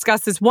should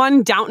discuss this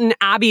one Downton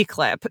Abbey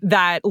clip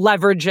that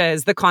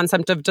leverages the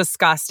concept of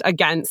disgust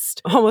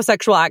against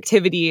homosexual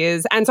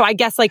activities. And so I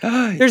guess like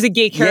there's a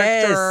gay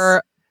character.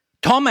 Yes.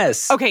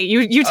 Thomas. Okay,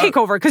 you take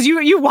over because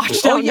you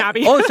watched Downton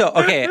Abbey. Also,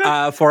 okay,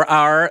 for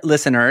our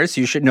listeners,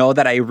 you should know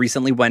that I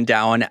recently went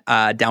down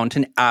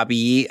Downton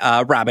Abbey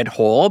rabbit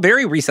hole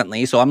very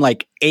recently. So I'm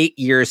like 8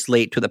 years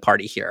late to the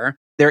party here.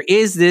 There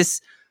is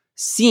this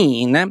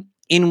scene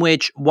in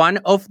which one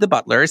of the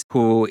butlers,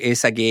 who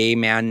is a gay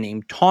man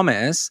named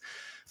Thomas,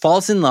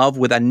 falls in love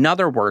with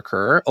another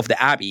worker of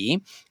the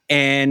Abbey,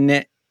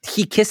 and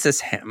he kisses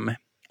him.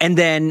 And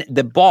then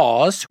the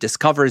boss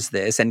discovers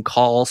this and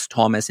calls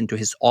Thomas into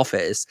his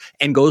office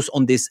and goes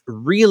on this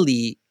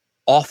really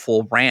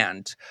awful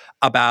rant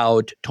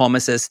about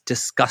Thomas's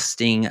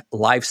disgusting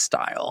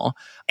lifestyle.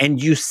 And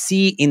you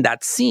see in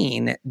that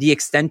scene the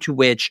extent to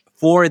which,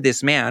 for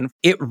this man,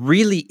 it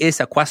really is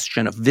a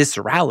question of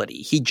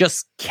viscerality. He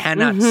just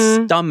cannot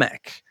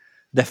stomach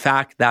the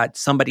fact that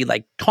somebody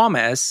like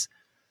Thomas,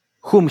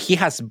 whom he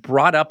has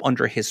brought up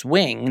under his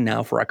wing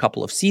now for a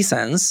couple of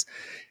seasons,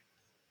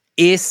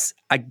 is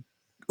a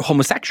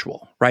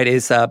homosexual, right?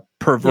 Is a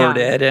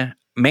perverted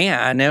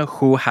man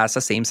who has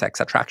a same-sex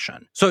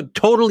attraction. So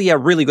totally a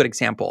really good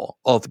example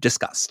of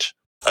disgust.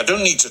 I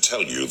don't need to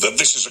tell you that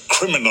this is a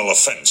criminal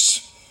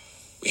offense.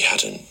 We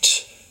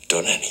hadn't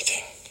done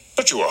anything.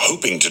 But you were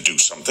hoping to do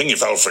something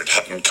if Alfred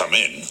hadn't come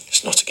in.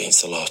 It's not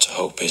against the law to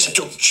hope, is it?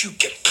 Don't you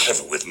get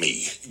clever with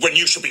me when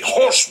you should be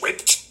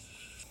horsewhipped.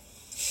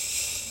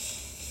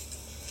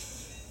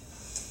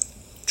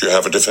 Do you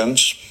have a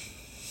defense?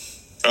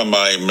 Am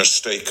I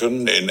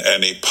mistaken in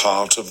any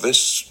part of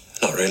this?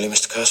 Not really,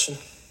 Mr. Carson.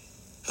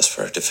 As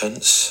for a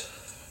defense,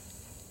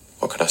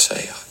 what can I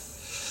say?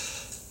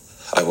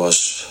 I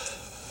was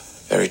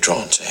very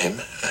drawn to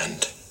him,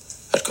 and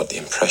I'd got the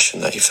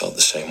impression that he felt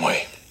the same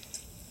way.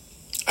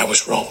 I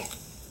was wrong.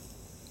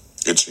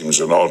 It seems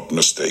an odd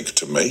mistake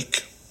to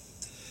make.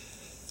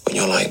 When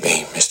you're like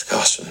me, Mr.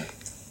 Carson,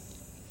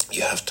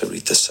 you have to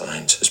read the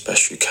signs as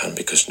best you can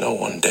because no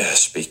one dare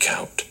speak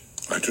out.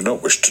 I do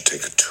not wish to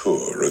take a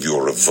tour of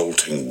your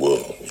revolting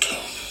world.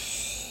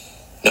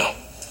 No.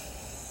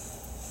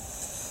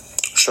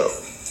 So,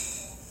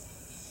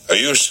 are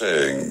you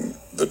saying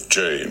that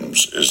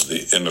James is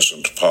the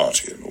innocent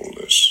party in all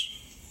this?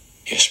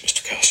 Yes,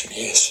 Mr. Carson,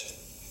 he is.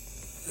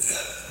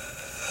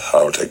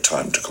 I'll take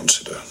time to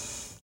consider.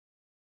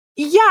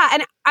 Yeah,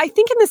 and I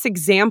think in this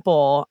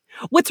example,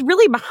 what's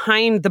really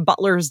behind the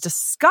butler's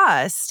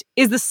disgust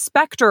is the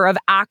specter of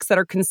acts that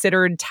are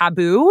considered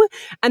taboo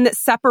and that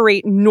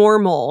separate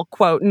normal,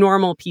 quote,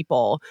 normal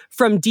people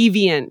from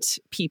deviant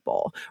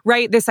people,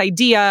 right? This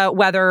idea,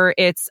 whether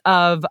it's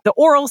of the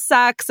oral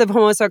sex of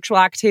homosexual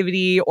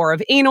activity or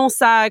of anal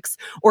sex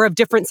or of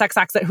different sex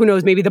acts that, who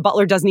knows, maybe the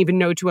butler doesn't even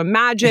know to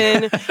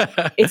imagine.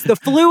 It's the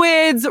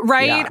fluids,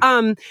 right?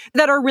 Yeah.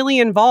 That are really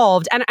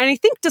involved. And I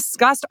think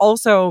disgust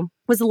also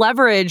was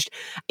leveraged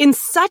in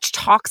such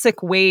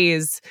toxic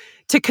ways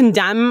to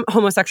condemn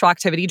homosexual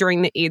activity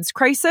during the AIDS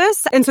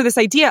crisis. And so this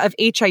idea of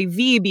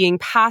HIV being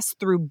passed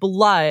through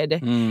blood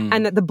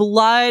and that the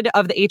blood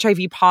of the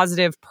HIV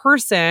positive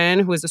person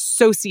who is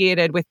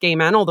associated with gay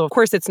men, although of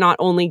course it's not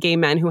only gay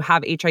men who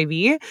have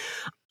HIV,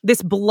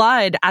 this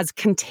blood as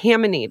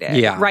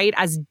contaminated, right?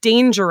 As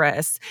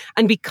dangerous.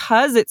 And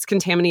because it's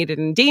contaminated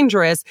and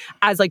dangerous,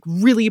 as like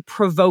really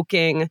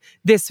provoking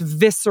this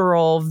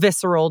visceral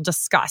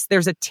disgust.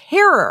 There's a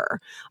terror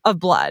of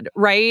blood,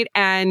 right?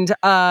 And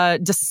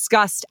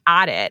disgust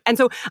at it. And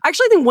so I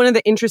actually think one of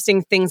the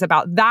interesting things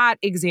about that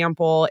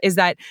example is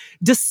that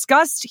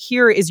disgust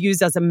here is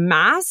used as a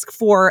mask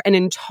for an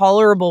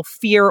intolerable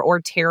fear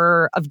or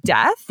terror of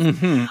death.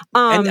 And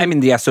I mean,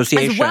 the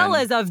association. As well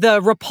as of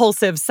the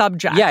repulsive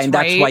subject. Yeah, and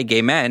that's right? why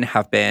gay men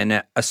have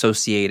been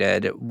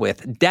associated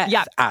with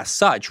death as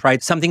such,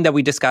 right? Something that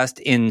we discussed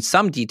in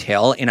some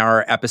detail in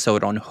our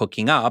episode on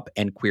hooking up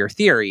and queer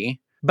theory.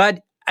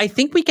 But I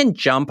think we can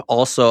jump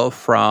also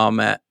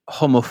from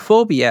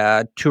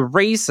homophobia to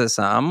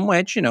racism,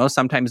 which, you know,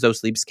 sometimes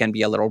those leaps can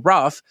be a little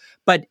rough,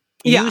 but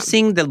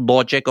using the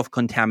logic of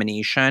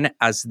contamination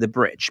as the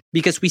bridge.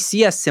 Because we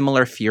see a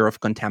similar fear of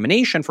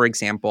contamination, for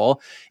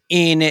example,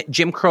 in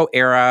Jim Crow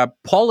era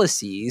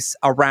policies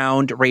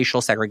around racial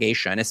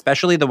segregation,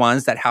 especially the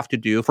ones that have to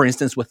do, for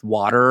instance, with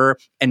water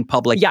and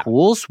public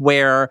pools,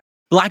 where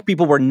Black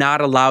people were not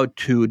allowed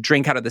to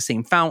drink out of the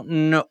same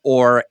fountain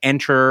or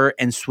enter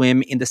and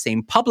swim in the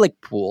same public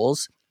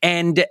pools.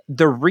 And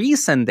the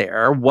reason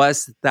there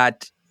was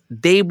that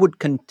they would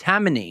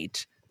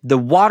contaminate the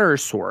water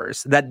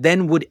source that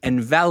then would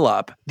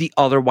envelop the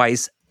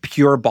otherwise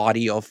pure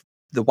body of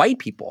the white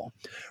people,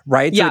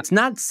 right? So it's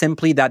not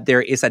simply that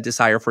there is a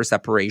desire for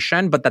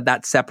separation, but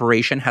that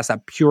separation has a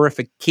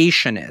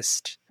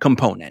purificationist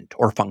component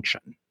or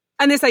function.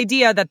 And this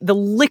idea that the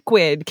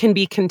liquid can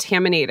be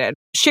contaminated.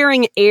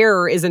 Sharing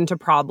air isn't a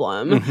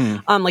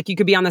problem. Like you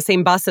could be on the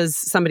same bus as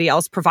somebody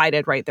else,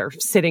 provided, right, they're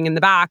sitting in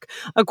the back,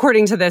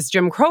 according to this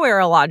Jim Crow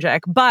era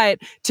logic. But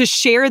to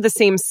share the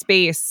same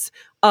space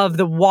of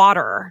the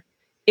water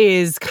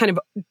is kind of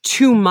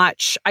too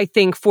much, I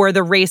think, for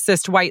the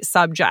racist white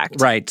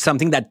subject. Right.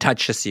 Something that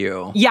touches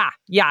you. Yeah,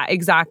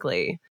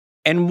 exactly.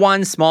 And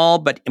one small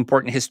but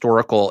important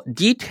historical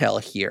detail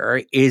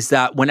here is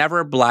that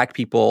whenever Black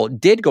people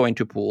did go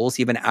into pools,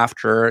 even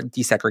after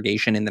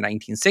desegregation in the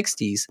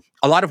 1960s,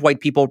 a lot of white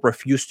people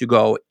refused to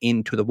go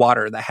into the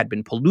water that had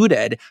been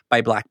polluted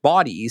by Black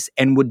bodies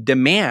and would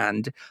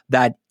demand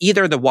that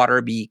either the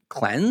water be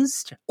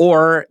cleansed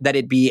or that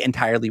it be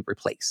entirely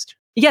replaced.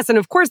 Yes, and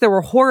of course there were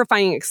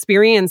horrifying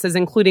experiences,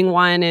 including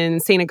one in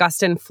St.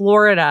 Augustine,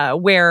 Florida,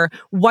 where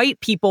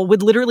white people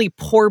would literally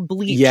pour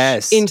bleach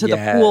into the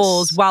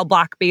pools while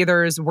Black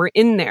bathers were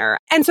in there.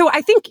 And so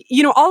I think,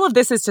 you know, all of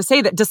this is to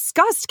say that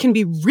disgust can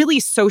be really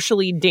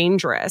socially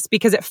dangerous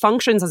because it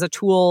functions as a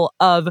tool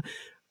of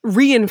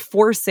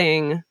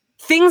reinforcing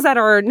things that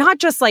are not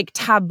just like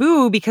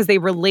taboo because they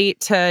relate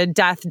to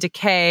death,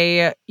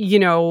 decay, you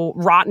know,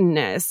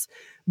 rottenness,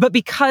 but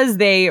because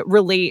they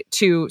relate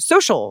to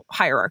social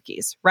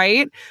hierarchies,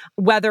 right?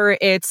 Whether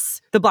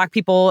it's the Black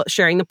people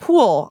sharing the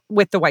pool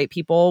with the white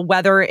people,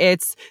 whether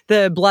it's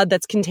the blood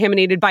that's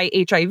contaminated by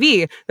HIV.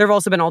 There have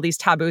also been all these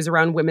taboos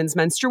around women's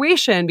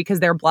menstruation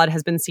because their blood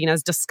has been seen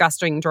as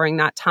disgusting during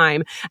that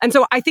time. And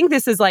so I think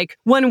this is like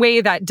one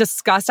way that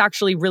disgust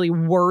actually really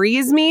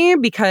worries me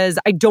because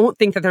I don't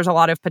think that there's a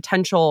lot of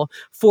potential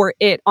for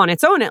it on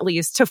its own, at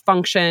least, to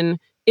function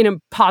in a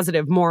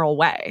positive moral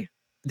way.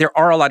 There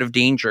are a lot of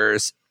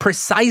dangers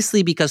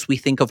precisely because we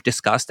think of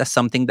disgust as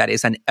something that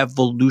is an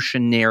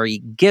evolutionary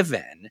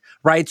given,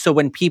 right? So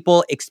when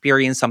people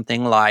experience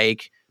something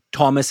like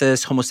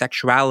Thomas's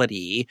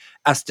homosexuality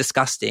as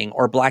disgusting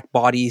or Black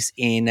bodies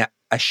in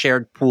a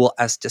shared pool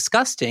as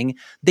disgusting,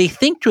 they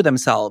think to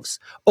themselves,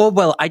 oh,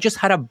 well, I just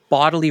had a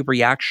bodily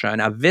reaction,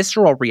 a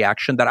visceral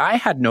reaction that I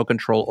had no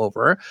control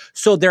over.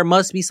 So there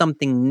must be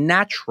something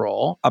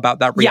natural about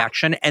that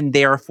reaction and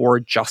therefore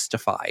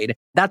justified.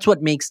 That's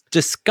what makes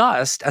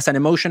disgust as an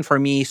emotion for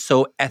me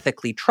so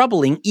ethically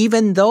troubling,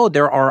 even though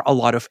there are a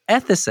lot of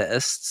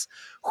ethicists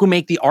who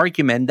make the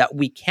argument that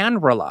we can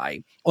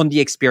rely on the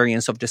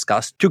experience of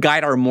disgust to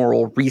guide our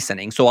moral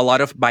reasoning. So a lot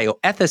of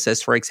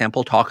bioethicists, for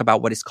example, talk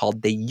about what is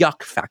called the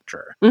yuck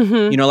factor.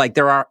 Mm-hmm. You know, like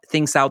there are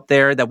things out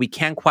there that we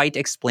can't quite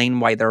explain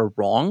why they're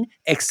wrong,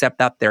 except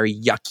that they're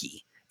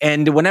yucky.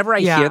 And whenever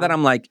I hear that,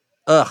 I'm like,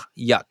 ugh,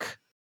 yuck.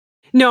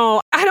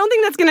 No, I don't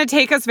think that's going to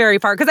take us very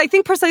far, because I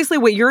think precisely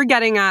what you're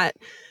getting at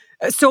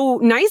so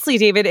nicely,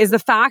 David, is the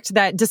fact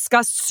that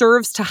disgust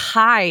serves to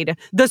hide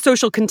the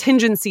social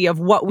contingency of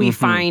what we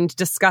find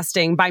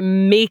disgusting by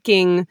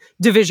making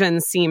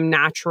divisions seem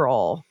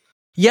natural.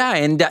 Yeah,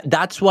 and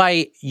that's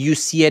why you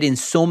see it in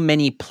so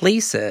many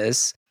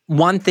places.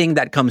 One thing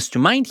that comes to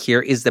mind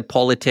here is the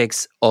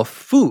politics of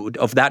food,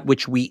 of that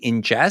which we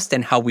ingest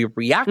and how we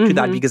react to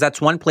that, because that's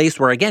one place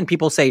where, again,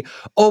 people say,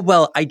 oh,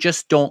 well, I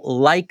just don't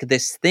like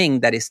this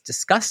thing that is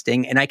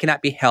disgusting, and I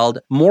cannot be held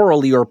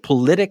morally or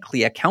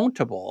politically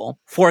accountable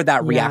for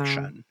that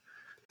reaction.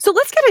 So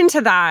let's get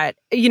into that,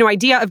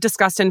 idea of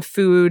disgust and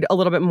food a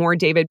little bit more,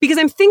 David, because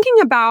I'm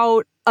thinking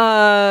about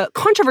a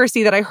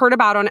controversy that I heard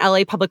about on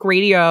LA Public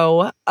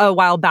Radio a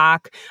while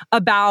back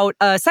about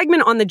a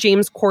segment on the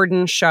James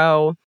Corden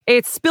show.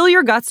 It's Spill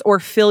Your Guts or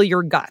Fill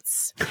Your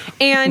Guts.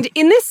 And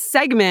in this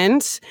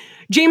segment,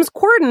 James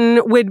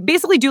Corden would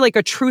basically do like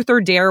a truth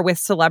or dare with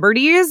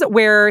celebrities,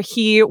 where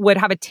he would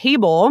have a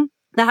table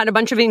that had a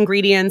bunch of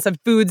ingredients of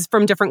foods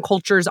from different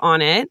cultures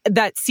on it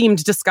that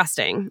seemed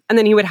disgusting. And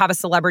then he would have a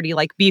celebrity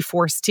like be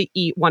forced to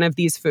eat one of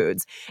these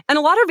foods. And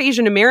a lot of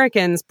Asian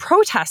Americans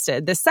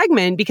protested this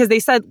segment because they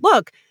said,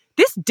 look,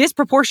 this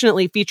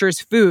disproportionately features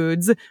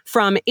foods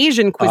from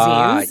Asian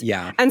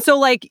cuisines. And so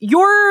like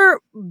your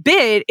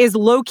bit is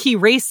low-key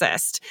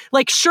racist.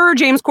 Like sure,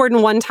 James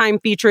Corden one time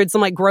featured some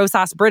like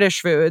gross-ass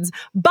British foods,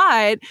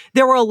 but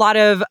there were a lot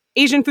of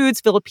Asian foods,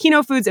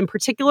 Filipino foods in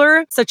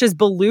particular, such as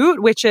balut,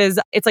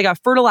 it's like a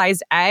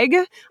fertilized egg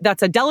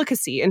that's a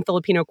delicacy in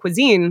Filipino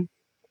cuisine.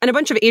 And a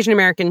bunch of Asian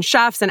American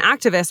chefs and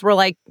activists were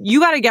like, you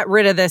got to get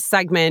rid of this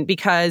segment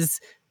because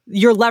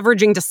you're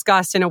leveraging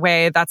disgust in a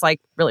way that's like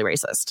really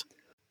racist.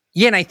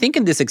 Yeah, and I think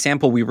in this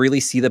example, we really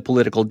see the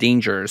political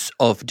dangers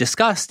of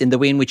disgust in the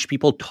way in which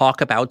people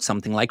talk about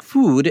something like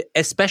food,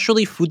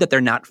 especially food that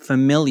they're not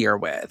familiar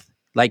with,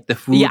 like the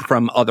food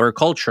from other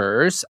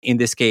cultures. In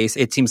this case,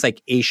 it seems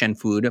like Asian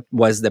food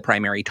was the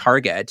primary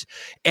target.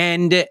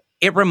 And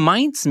it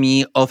reminds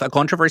me of a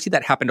controversy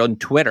that happened on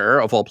Twitter,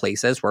 of all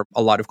places, where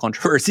a lot of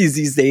controversies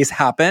these days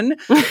happen.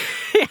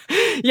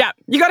 Yeah,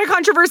 you got a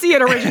controversy,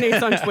 it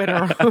originates on Twitter.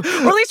 Or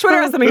at least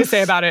Twitter has something to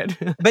say about it.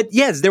 But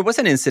yes, there was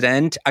an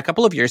incident a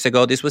couple of years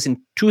ago. This was in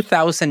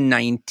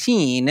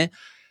 2019,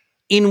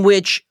 in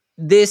which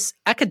this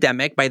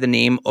academic by the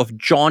name of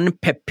John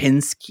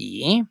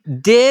Pepinski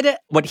did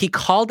what he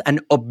called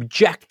an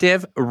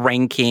objective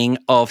ranking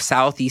of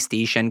Southeast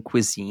Asian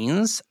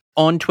cuisines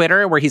on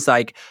Twitter, where he's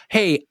like,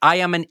 hey, I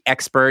am an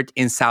expert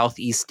in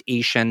Southeast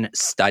Asian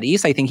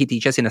studies. I think he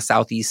teaches in a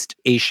Southeast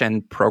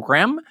Asian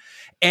program.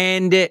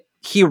 And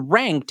he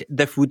ranked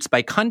the foods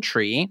by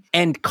country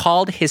and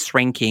called his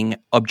ranking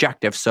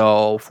objective.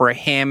 So for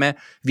him,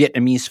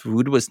 Vietnamese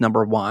food was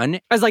number one.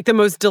 As like the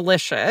most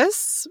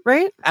delicious,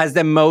 right? As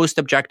the most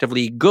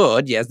objectively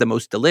good, yes, the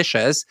most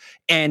delicious.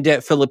 And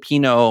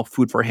Filipino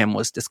food for him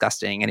was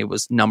disgusting, and it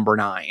was number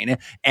 9.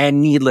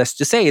 And needless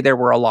to say, there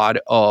were a lot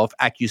of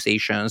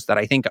accusations that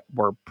I think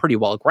were pretty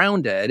well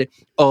grounded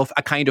of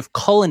a kind of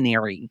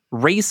culinary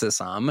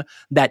racism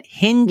that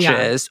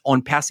hinges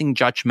on passing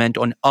judgment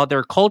on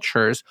other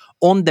cultures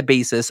on the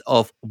basis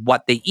of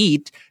what they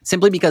eat,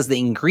 simply because the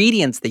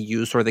ingredients they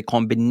use or the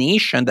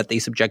combination that they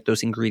subject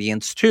those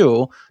ingredients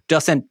to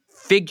doesn't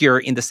figure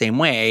in the same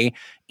way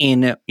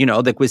in,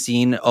 the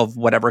cuisine of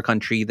whatever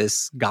country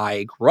this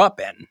guy grew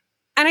up in.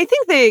 And I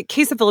think the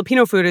case of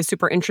Filipino food is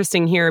super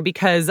interesting here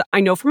because I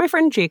know from my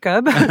friend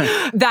Jacob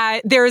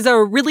that there's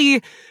a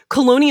really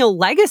colonial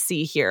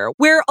legacy here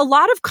where a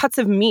lot of cuts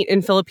of meat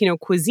in Filipino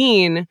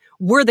cuisine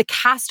were the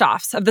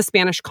cast-offs of the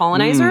Spanish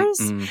colonizers.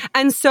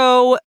 And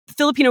so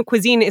Filipino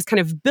cuisine is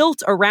kind of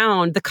built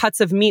around the cuts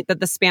of meat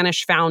that the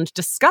Spanish found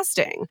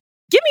disgusting.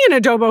 Give me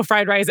an adobo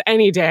fried rice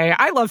any day.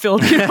 I love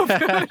Filipino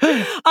food.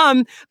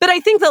 But I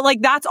think that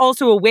that's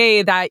also a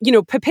way that,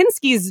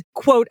 Pepinski's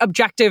quote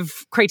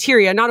objective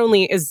criteria not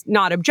only is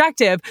not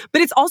objective,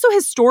 but it's also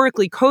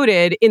historically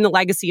coded in the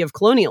legacy of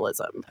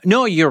colonialism.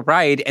 No, you're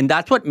right. And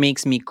that's what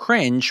makes me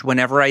cringe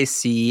whenever I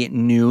see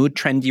new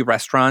trendy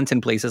restaurants in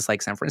places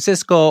like San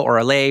Francisco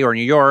or LA or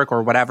New York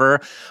or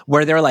whatever,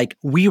 where they're like,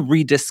 we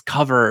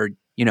rediscovered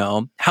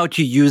how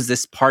to use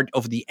this part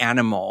of the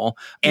animal.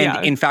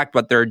 And in fact,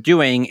 what they're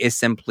doing is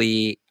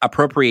simply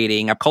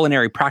appropriating a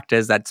culinary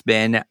practice that's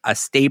been a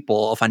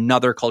staple of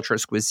another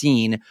culture's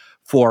cuisine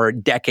for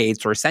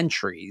decades or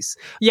centuries.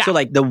 Yeah. So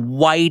like the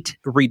white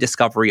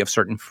rediscovery of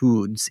certain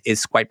foods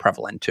is quite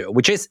prevalent too,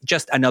 which is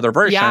just another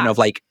version of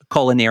like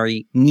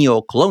culinary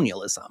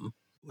neo-colonialism.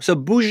 So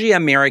bougie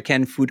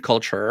American food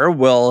culture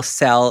will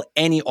sell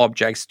any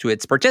objects to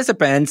its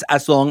participants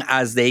as long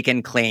as they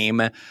can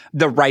claim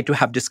the right to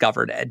have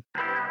discovered it.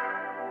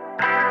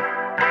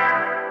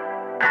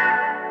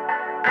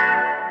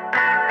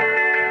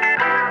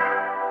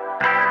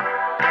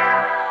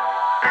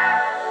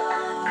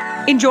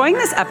 Enjoying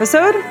this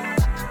episode?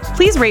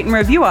 Please rate and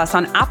review us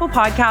on Apple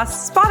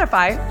Podcasts,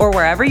 Spotify, or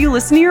wherever you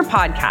listen to your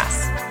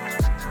podcasts.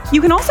 You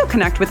can also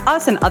connect with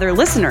us and other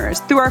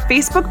listeners through our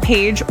Facebook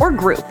page or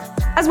group,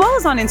 as well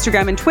as on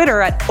Instagram and Twitter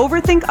at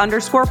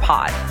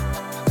overthink_pod.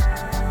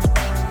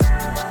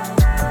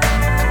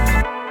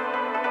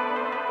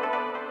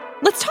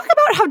 Let's talk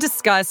about how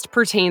disgust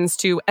pertains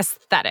to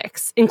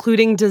aesthetics,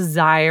 including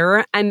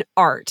desire and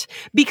art.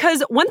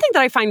 Because one thing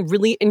that I find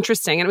really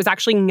interesting, and it was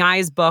actually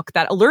Ngai's book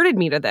that alerted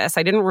me to this,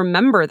 I didn't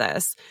remember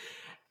this,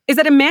 is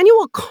that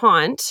Immanuel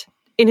Kant,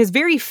 in his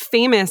very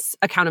famous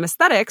account of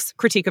aesthetics,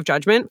 Critique of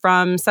Judgment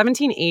from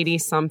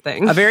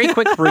 1780-something. A very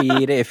quick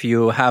read if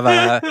you have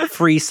a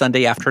free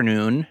Sunday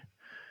afternoon.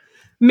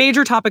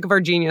 Major topic of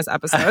our Genius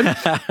episode,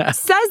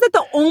 says that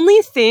the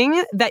only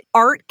thing that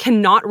art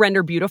cannot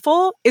render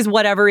beautiful is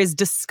whatever is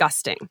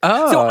disgusting.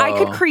 Oh. So I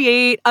could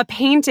create a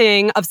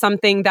painting of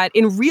something that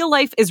in real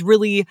life is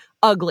really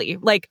ugly,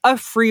 like a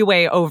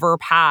freeway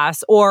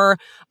overpass or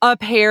a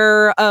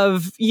pair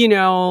of,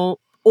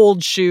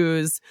 old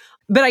shoes.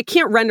 But I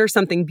can't render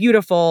something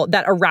beautiful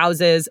that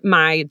arouses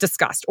my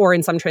disgust, or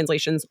in some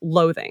translations,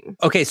 loathing.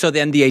 Okay, so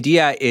then the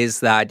idea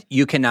is that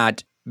you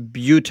cannot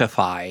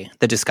beautify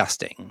the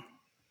disgusting.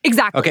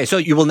 Exactly. Okay, so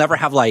you will never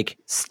have like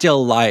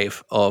still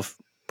life of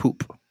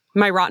poop.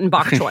 My rotten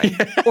bok choy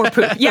or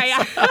poop.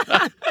 Yeah.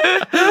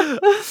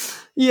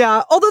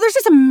 Yeah. Although there's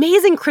this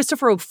amazing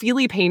Christopher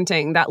O'Feely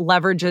painting that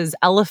leverages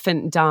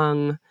elephant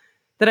dung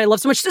that I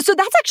love so much. So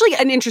that's actually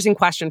an interesting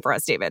question for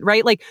us, David,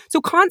 right? Like,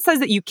 so Kant says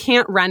that you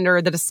can't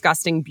render the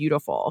disgusting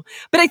beautiful.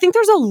 But I think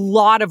there's a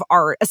lot of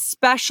art,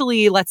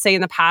 especially, let's say,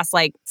 in the past,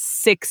 like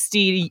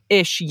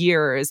 60-ish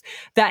years,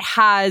 that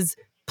has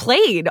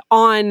played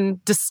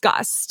on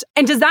disgust.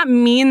 And does that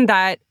mean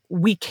that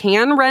we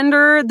can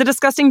render the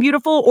disgusting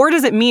beautiful? Or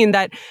does it mean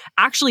that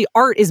actually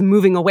art is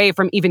moving away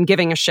from even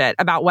giving a shit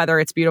about whether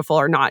it's beautiful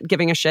or not,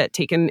 giving a shit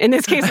taken, in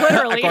this case,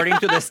 literally? According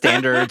to the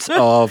standards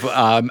of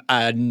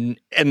an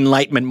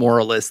Enlightenment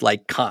moralist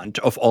like Kant,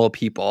 of all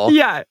people.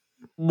 Yeah.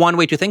 One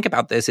way to think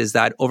about this is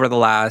that over the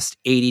last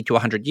 80 to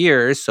 100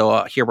 years,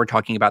 so here we're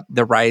talking about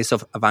the rise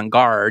of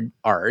avant-garde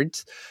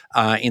art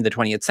in the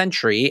 20th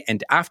century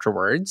and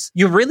afterwards,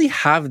 you really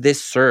have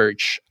this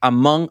search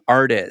among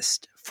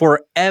artists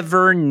for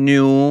ever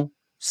new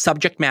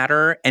subject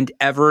matter and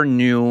ever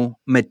new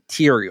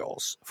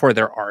materials for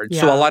their art.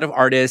 Yeah. So a lot of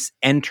artists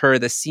enter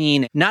the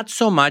scene not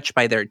so much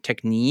by their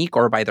technique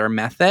or by their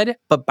method,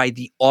 but by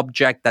the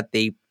object that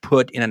they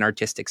put in an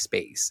artistic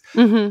space.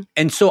 Mm-hmm.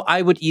 And so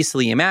I would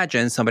easily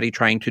imagine somebody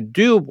trying to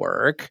do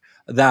work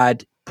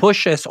that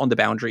pushes on the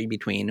boundary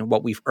between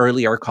what we've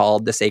earlier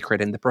called the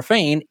sacred and the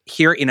profane,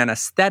 here in an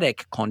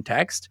aesthetic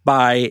context,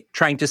 by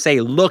trying to say,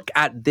 look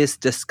at this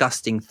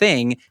disgusting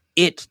thing,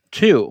 it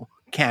too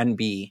can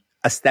be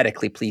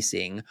aesthetically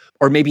pleasing,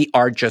 or maybe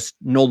art just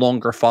no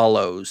longer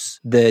follows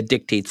the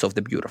dictates of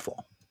the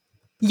beautiful.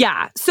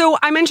 Yeah. So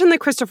I mentioned the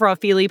Christopher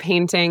O'Feely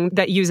painting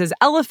that uses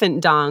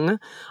elephant dung.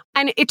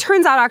 And it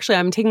turns out, actually,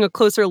 I'm taking a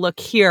closer look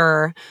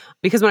here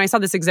because when I saw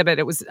this exhibit,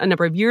 it was a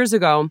number of years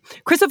ago.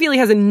 Chris O'Feely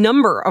has a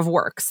number of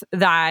works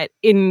that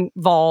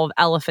involve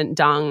elephant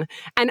dung.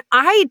 And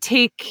I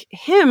take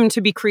him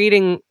to be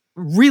creating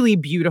really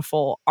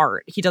beautiful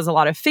art. He does a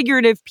lot of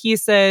figurative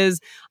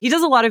pieces. He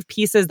does a lot of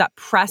pieces that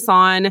press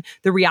on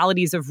the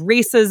realities of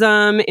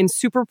racism in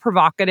super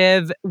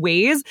provocative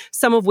ways,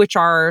 some of which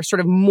are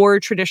sort of more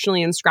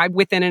traditionally inscribed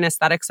within an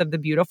aesthetics of the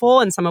beautiful,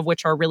 and some of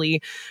which are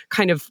really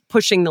kind of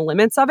pushing the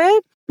limits of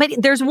it. But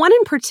there's one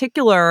in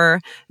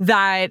particular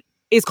that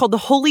is called the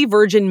Holy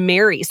Virgin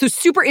Mary. So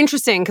super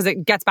interesting because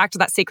it gets back to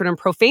that sacred and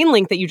profane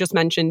link that you just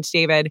mentioned,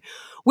 David,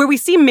 where we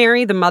see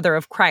Mary, the mother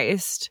of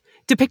Christ,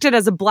 depicted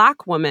as a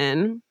Black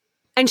woman,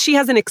 and she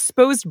has an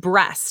exposed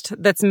breast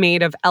that's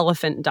made of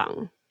elephant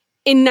dung.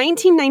 In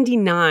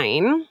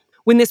 1999,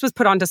 when this was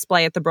put on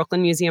display at the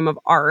Brooklyn Museum of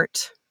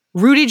Art,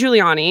 Rudy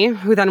Giuliani,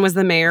 who then was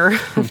the mayor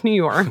of New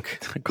York,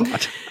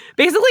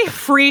 basically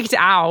freaked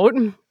out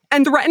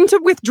and threatened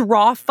to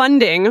withdraw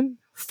funding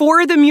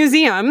for the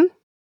museum.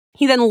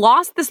 He then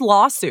lost this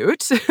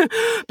lawsuit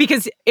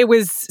because it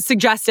was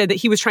suggested that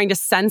he was trying to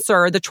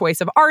censor the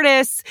choice of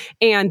artists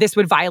and this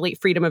would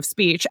violate freedom of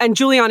speech. And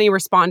Giuliani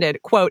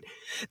responded, quote,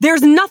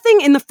 "There's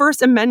nothing in the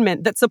First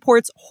Amendment that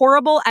supports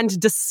horrible and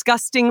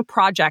disgusting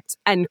projects,"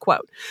 end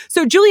quote.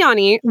 So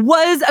Giuliani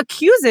was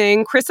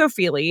accusing Chris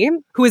O'Feely,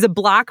 who is a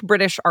Black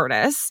British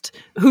artist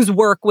whose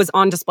work was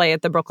on display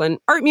at the Brooklyn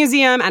Art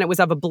Museum, and it was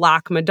of a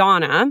Black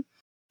Madonna.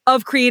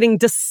 of creating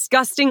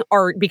disgusting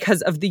art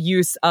because of the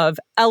use of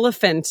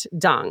elephant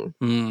dung.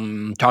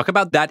 Talk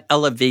about that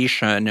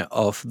elevation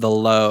of the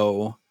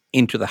low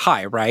into the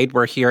high, right?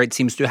 Where here it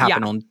seems to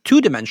happen on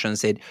two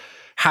dimensions. It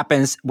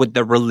happens with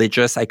the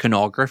religious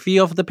iconography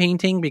of the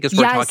painting, because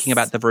we're talking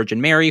about the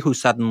Virgin Mary who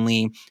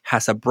suddenly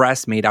has a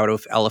breast made out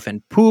of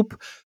elephant poop.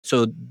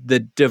 So the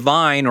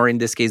divine, or in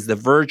this case, the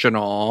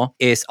virginal,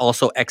 is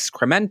also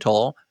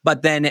excremental.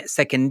 But then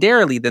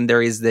secondarily, then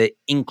there is the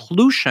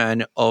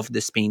inclusion of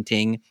this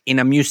painting in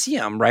a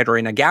museum, right? Or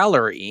in a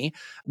gallery,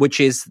 which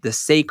is the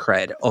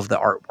sacred of the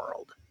art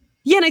world.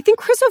 Yeah, and I think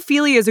Chris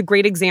O'Feely is a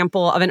great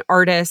example of an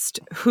artist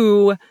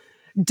who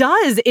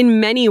does, in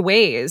many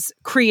ways,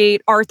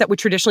 create art that would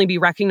traditionally be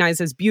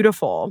recognized as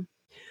beautiful,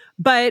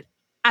 but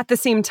at the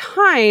same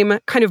time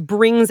kind of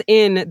brings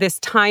in this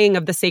tying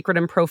of the sacred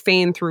and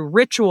profane through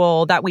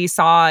ritual that we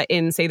saw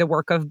in, say, the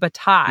work of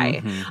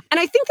Bataille. And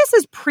I think this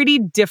is pretty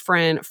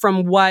different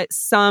from what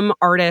some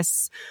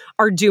artists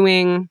are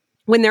doing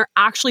when they're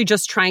actually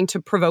just trying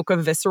to provoke a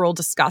visceral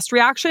disgust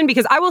reaction.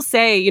 Because I will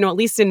say, at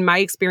least in my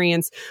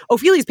experience,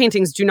 O'Feely's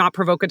paintings do not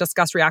provoke a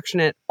disgust reaction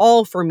at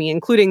all for me,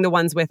 including the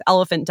ones with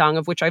elephant dung,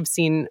 of which I've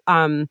seen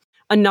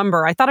a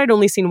number. I thought I'd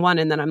only seen one,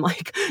 and then I'm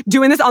like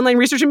doing this online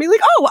research and being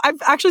like, oh,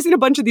 I've actually seen a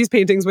bunch of these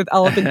paintings with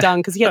elephant dung,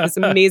 because he had this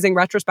amazing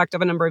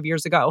retrospective a number of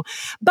years ago.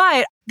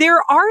 But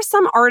there are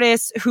some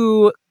artists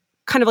who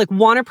kind of like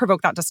want to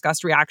provoke that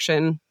disgust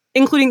reaction,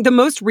 including the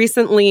most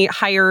recently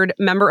hired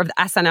member of the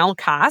SNL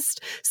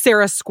cast,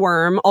 Sarah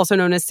Squirm, also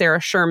known as Sarah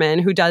Sherman,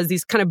 who does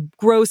these kind of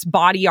gross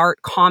body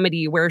art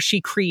comedy where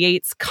she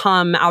creates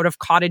cum out of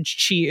cottage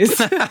cheese.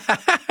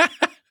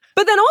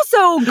 But then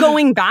also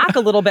going back a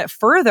little bit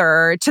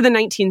further to the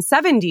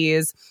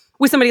 1970s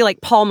with somebody like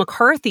Paul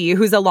McCarthy,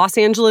 who's a Los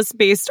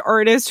Angeles-based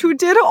artist who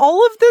did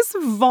all of this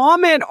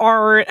vomit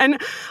art.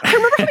 And I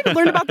remember having to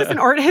learn about this in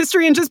art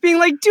history and just being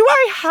like, do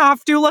I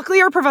have to?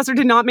 Luckily, our professor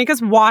did not make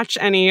us watch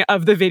any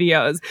of the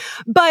videos.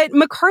 But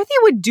McCarthy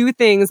would do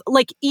things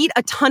like eat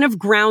a ton of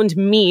ground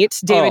meat.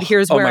 David,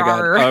 here's where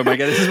our... Oh my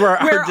God, this is where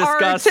our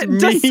disgust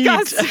meat.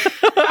 Yes.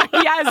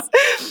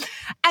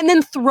 And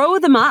then throw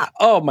them up.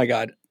 Oh my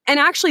God. And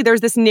actually,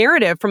 there's this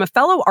narrative from a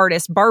fellow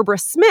artist, Barbara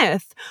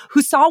Smith,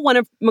 who saw one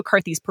of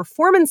McCarthy's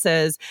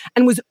performances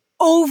and was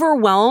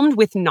overwhelmed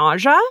with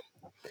nausea.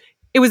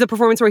 It was a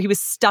performance where he was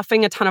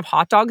stuffing a ton of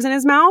hot dogs in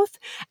his mouth.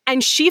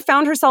 And she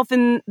found herself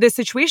in this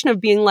situation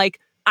of being like,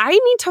 I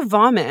need to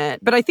vomit,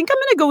 but I think I'm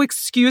going to go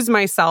excuse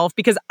myself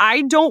because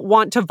I don't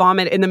want to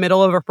vomit in the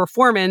middle of a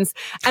performance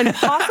and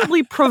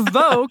possibly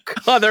provoke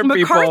other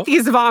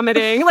McCarthy's people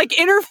vomiting, like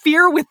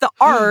interfere with the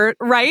art,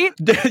 right?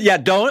 Yeah,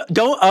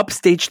 don't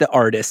upstage the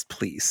artist,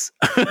 please.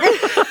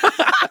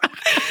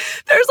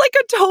 There's like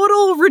a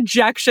total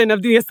rejection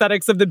of the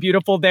aesthetics of the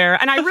beautiful there.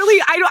 And I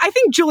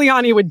think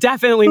Giuliani would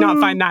definitely not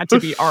find that to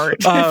be art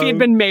if he'd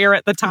been mayor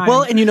at the time.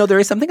 Well, and there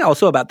is something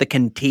also about the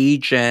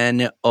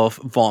contagion of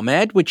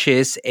vomit, which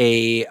is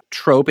a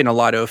trope in a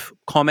lot of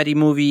comedy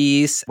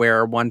movies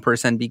where one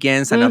person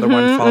begins, another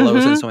one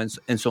follows,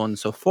 and so on and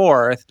so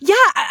forth. Yeah,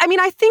 I mean,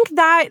 I think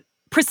that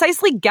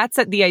precisely gets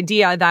at the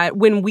idea that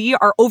when we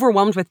are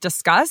overwhelmed with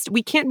disgust,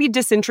 we can't be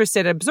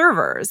disinterested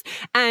observers.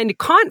 And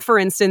Kant, for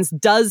instance,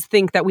 does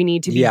think that we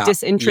need to be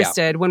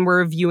disinterested when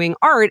we're viewing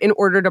art in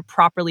order to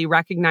properly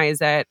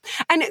recognize it.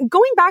 And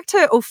going back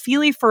to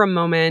O'Feely for a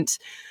moment,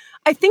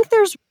 I think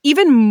there's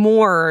even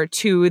more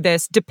to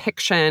this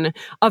depiction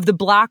of the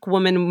Black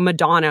woman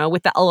Madonna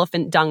with the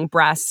elephant dung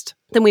breast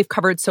than we've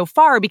covered so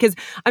far, because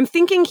I'm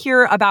thinking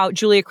here about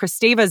Julia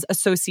Kristeva's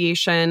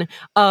association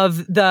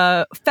of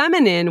the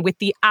feminine with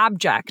the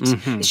abject.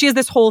 She has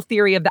this whole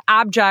theory of the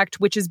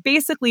abject, which is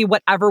basically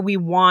whatever we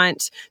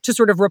want to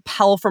sort of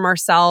repel from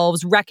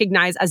ourselves,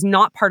 recognize as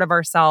not part of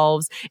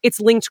ourselves.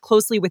 It's linked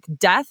closely with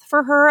death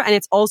for her, and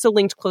it's also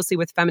linked closely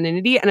with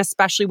femininity, and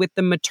especially with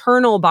the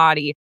maternal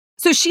body.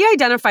 So she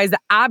identifies the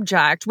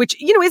abject, which,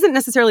 isn't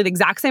necessarily the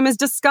exact same as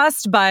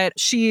disgust, but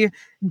she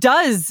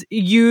does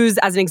use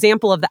as an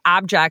example of the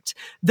abject,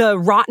 the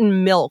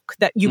rotten milk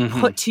that you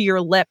put to your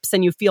lips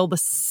and you feel the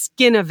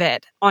skin of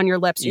it on your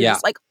lips. You're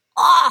just like,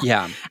 ah!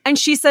 Yeah. And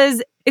she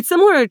says it's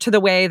similar to the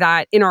way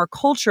that in our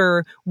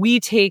culture, we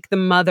take the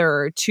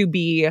mother to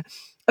be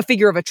a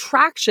figure of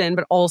attraction,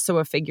 but also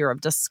a figure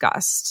of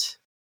disgust.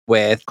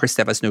 With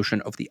Kristeva's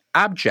notion of the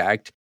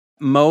abject,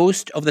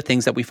 most of the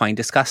things that we find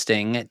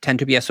disgusting tend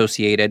to be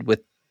associated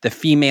with the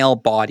female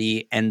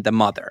body and the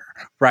mother,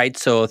 right?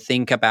 So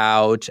think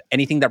about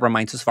anything that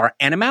reminds us of our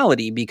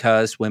animality,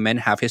 because women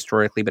have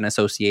historically been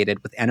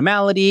associated with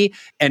animality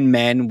and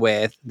men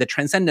with the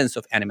transcendence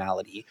of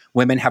animality.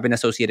 Women have been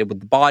associated with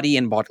the body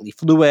and bodily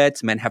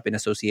fluids. Men have been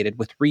associated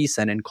with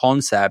reason and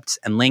concepts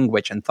and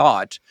language and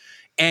thought.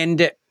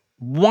 And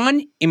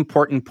one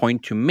important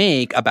point to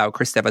make about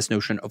Kristeva's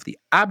notion of the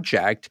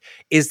abject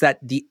is that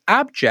the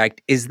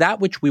abject is that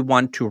which we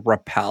want to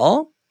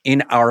repel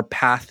in our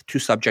path to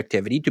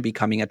subjectivity, to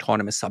becoming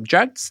autonomous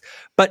subjects,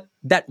 but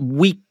that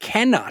we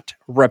cannot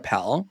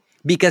repel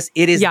because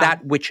it is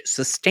that which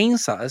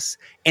sustains us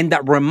and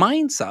that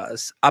reminds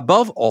us,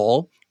 above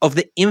all, of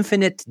the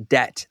infinite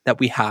debt that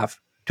we have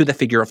to the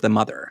figure of the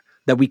mother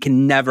that we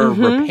can never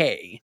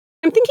repay.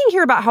 I'm thinking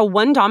here about how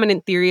one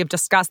dominant theory of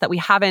disgust that we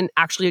haven't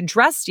actually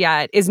addressed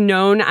yet is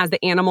known as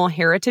the animal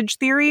heritage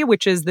theory,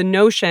 which is the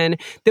notion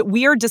that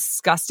we are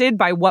disgusted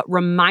by what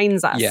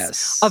reminds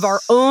us of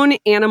our own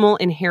animal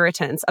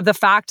inheritance, of the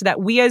fact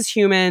that we as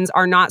humans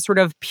are not sort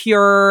of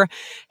pure,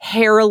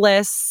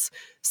 hairless,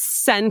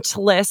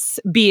 scentless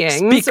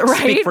beings, right?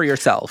 Speak for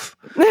yourself.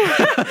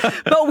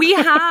 But we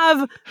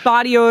have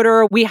body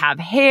odor, we have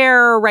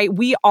hair, right?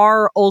 We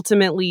are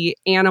ultimately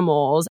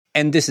animals.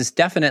 And this is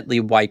definitely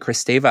why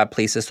Kristeva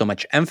places so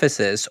much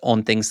emphasis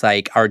on things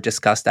like our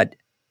disgust at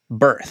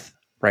birth,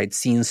 right?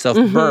 Scenes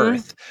of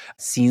birth,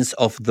 scenes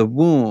of the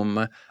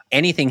womb,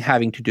 anything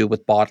having to do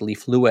with bodily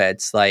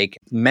fluids like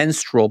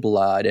menstrual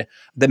blood,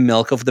 the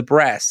milk of the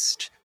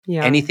breast,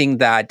 anything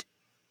that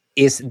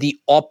is the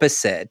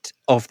opposite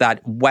of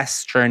that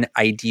Western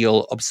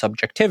ideal of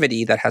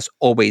subjectivity that has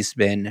always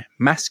been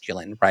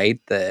masculine,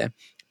 right? The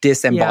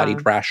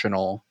disembodied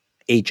rational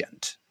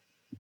agent.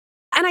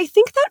 And I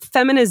think that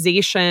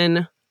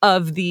feminization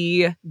of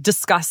the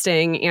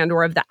disgusting and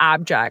or of the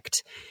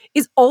abject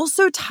is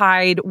also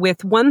tied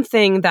with one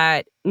thing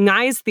that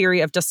Nye's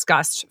theory of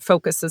disgust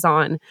focuses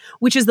on,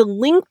 which is the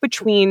link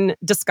between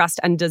disgust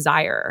and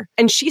desire.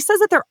 And she says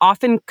that they're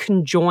often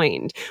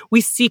conjoined.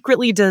 We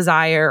secretly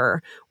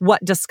desire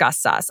what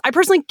disgusts us. I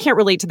personally can't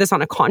relate to this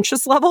on a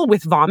conscious level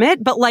with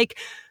vomit, but like,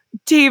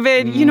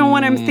 David, you know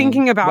what I'm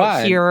thinking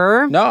about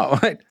here? No.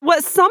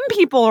 What some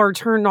people are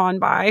turned on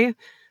by,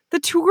 the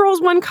 2 Girls,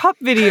 1 Cup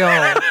video.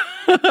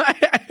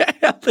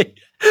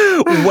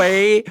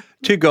 Way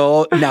to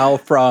go now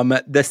from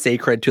the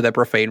sacred to the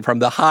profane, from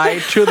the high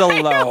to the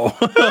low.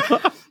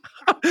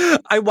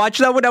 I watched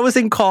that when I was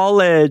in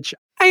college.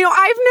 I know,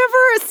 I've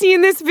never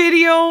seen this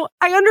video.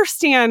 I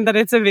understand that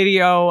it's a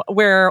video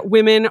where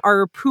women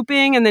are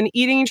pooping and then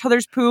eating each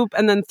other's poop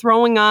and then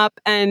throwing up,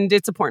 and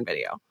it's a porn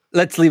video.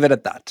 Let's leave it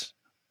at that.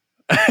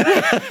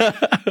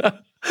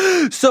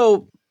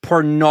 So,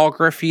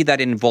 pornography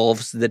that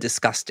involves the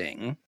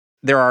disgusting.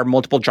 There are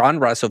multiple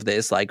genres of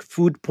this, like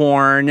food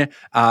porn,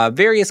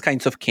 various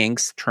kinds of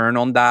kinks turn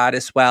on that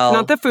as well.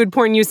 Not the food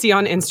porn you see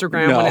on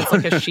Instagram when it's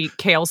like a chic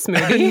kale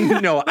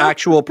smoothie. No,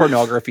 actual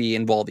pornography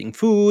involving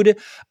food.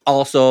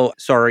 Also,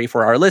 sorry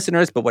for our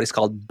listeners, but what is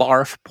called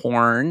barf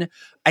porn.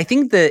 I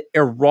think the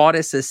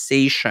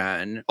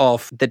eroticization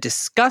of the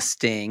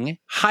disgusting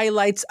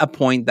highlights a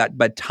point that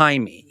Bataille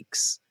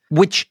makes,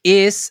 which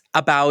is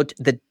about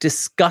the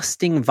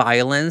disgusting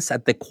violence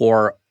at the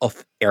core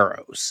of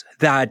Eros.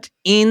 That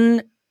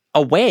in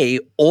a way,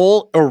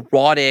 all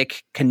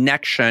erotic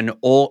connection,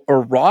 all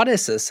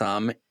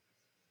eroticism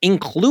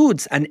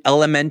includes an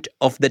element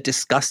of the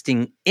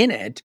disgusting in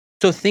it.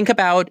 So think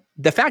about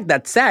the fact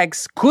that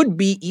sex could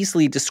be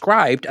easily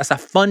described as a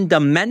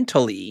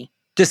fundamentally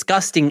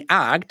disgusting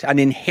act, an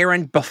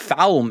inherent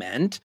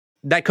befoulment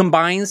that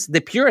combines the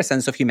purest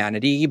sense of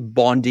humanity,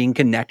 bonding,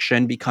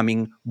 connection,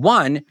 becoming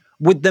one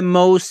with the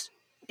most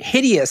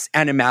hideous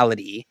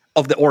animality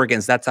of the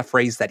organs. That's a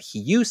phrase that he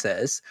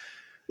uses.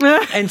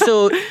 And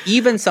so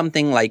even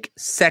something like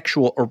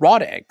sexual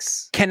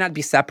erotics cannot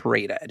be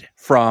separated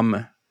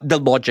from the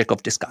logic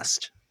of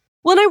disgust.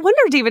 Well, and I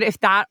wonder, David, if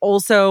that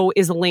also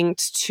is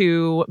linked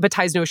to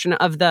Bataille's notion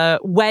of the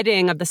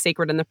wedding of the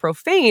sacred and the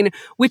profane,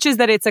 which is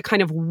that it's a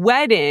kind of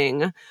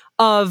wedding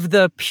of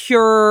the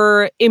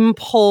pure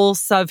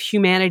impulse of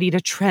humanity to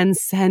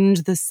transcend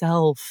the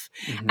self.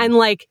 And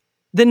like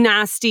the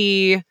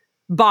nasty,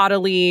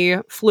 bodily,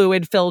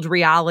 fluid-filled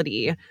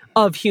reality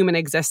of human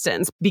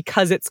existence,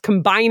 because it's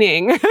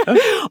combining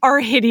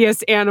our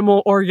hideous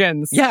animal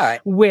organs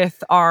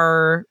with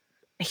our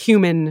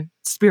human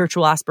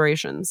spiritual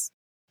aspirations.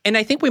 And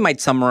I think we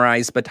might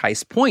summarize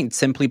Bataille's point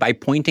simply by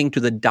pointing to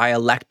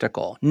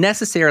the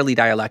necessarily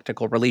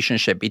dialectical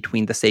relationship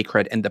between the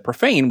sacred and the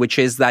profane, which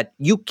is that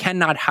you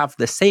cannot have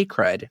the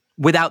sacred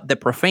without the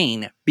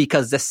profane,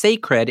 because the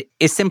sacred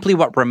is simply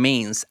what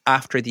remains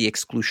after the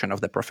exclusion of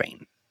the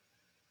profane.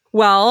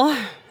 Well,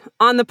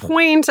 on the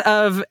point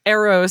of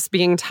Eros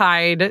being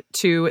tied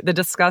to the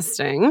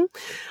disgusting,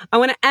 I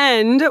want to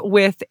end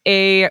with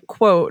a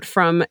quote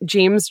from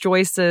James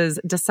Joyce's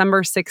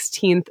December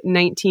 16th,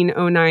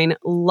 1909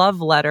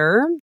 love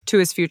letter to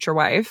his future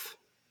wife,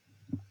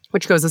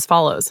 which goes as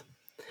follows.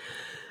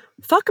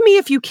 Fuck me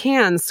if you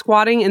can,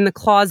 squatting in the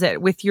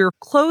closet with your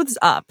clothes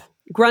up,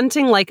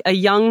 grunting like a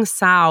young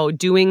sow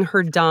doing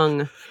her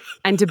dung,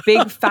 and a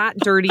big, fat,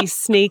 dirty,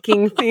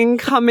 snaking thing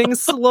coming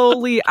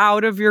slowly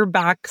out of your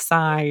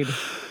backside.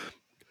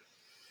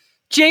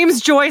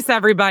 James Joyce,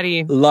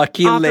 everybody.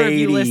 Lucky author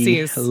lady. Of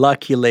Ulysses.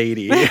 Lucky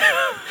lady.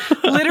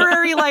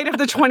 Literary light of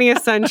the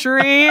 20th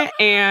century,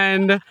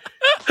 and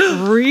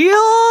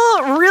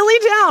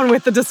really down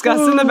with the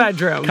disgust in the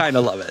bedroom. Kind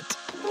of love it.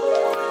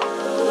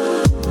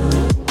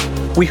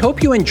 We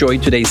hope you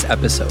enjoyed today's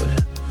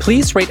episode.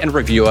 Please rate and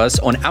review us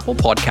on Apple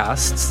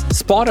Podcasts,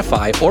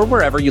 Spotify, or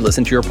wherever you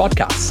listen to your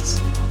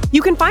podcasts.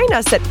 You can find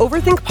us at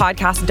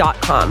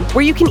overthinkpodcast.com,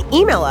 where you can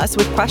email us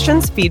with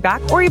questions, feedback,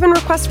 or even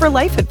requests for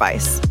life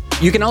advice.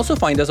 You can also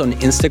find us on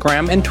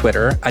Instagram and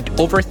Twitter at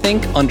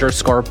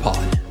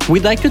overthink_pod.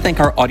 We'd like to thank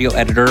our audio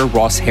editor,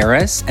 Ross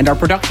Harris, and our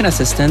production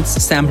assistants,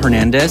 Sam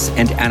Hernandez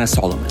and Anna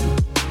Solomon.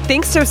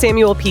 Thanks to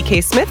Samuel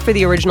P.K. Smith for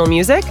the original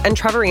music and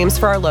Trevor Ames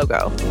for our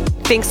logo.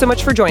 Thanks so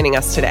much for joining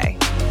us today.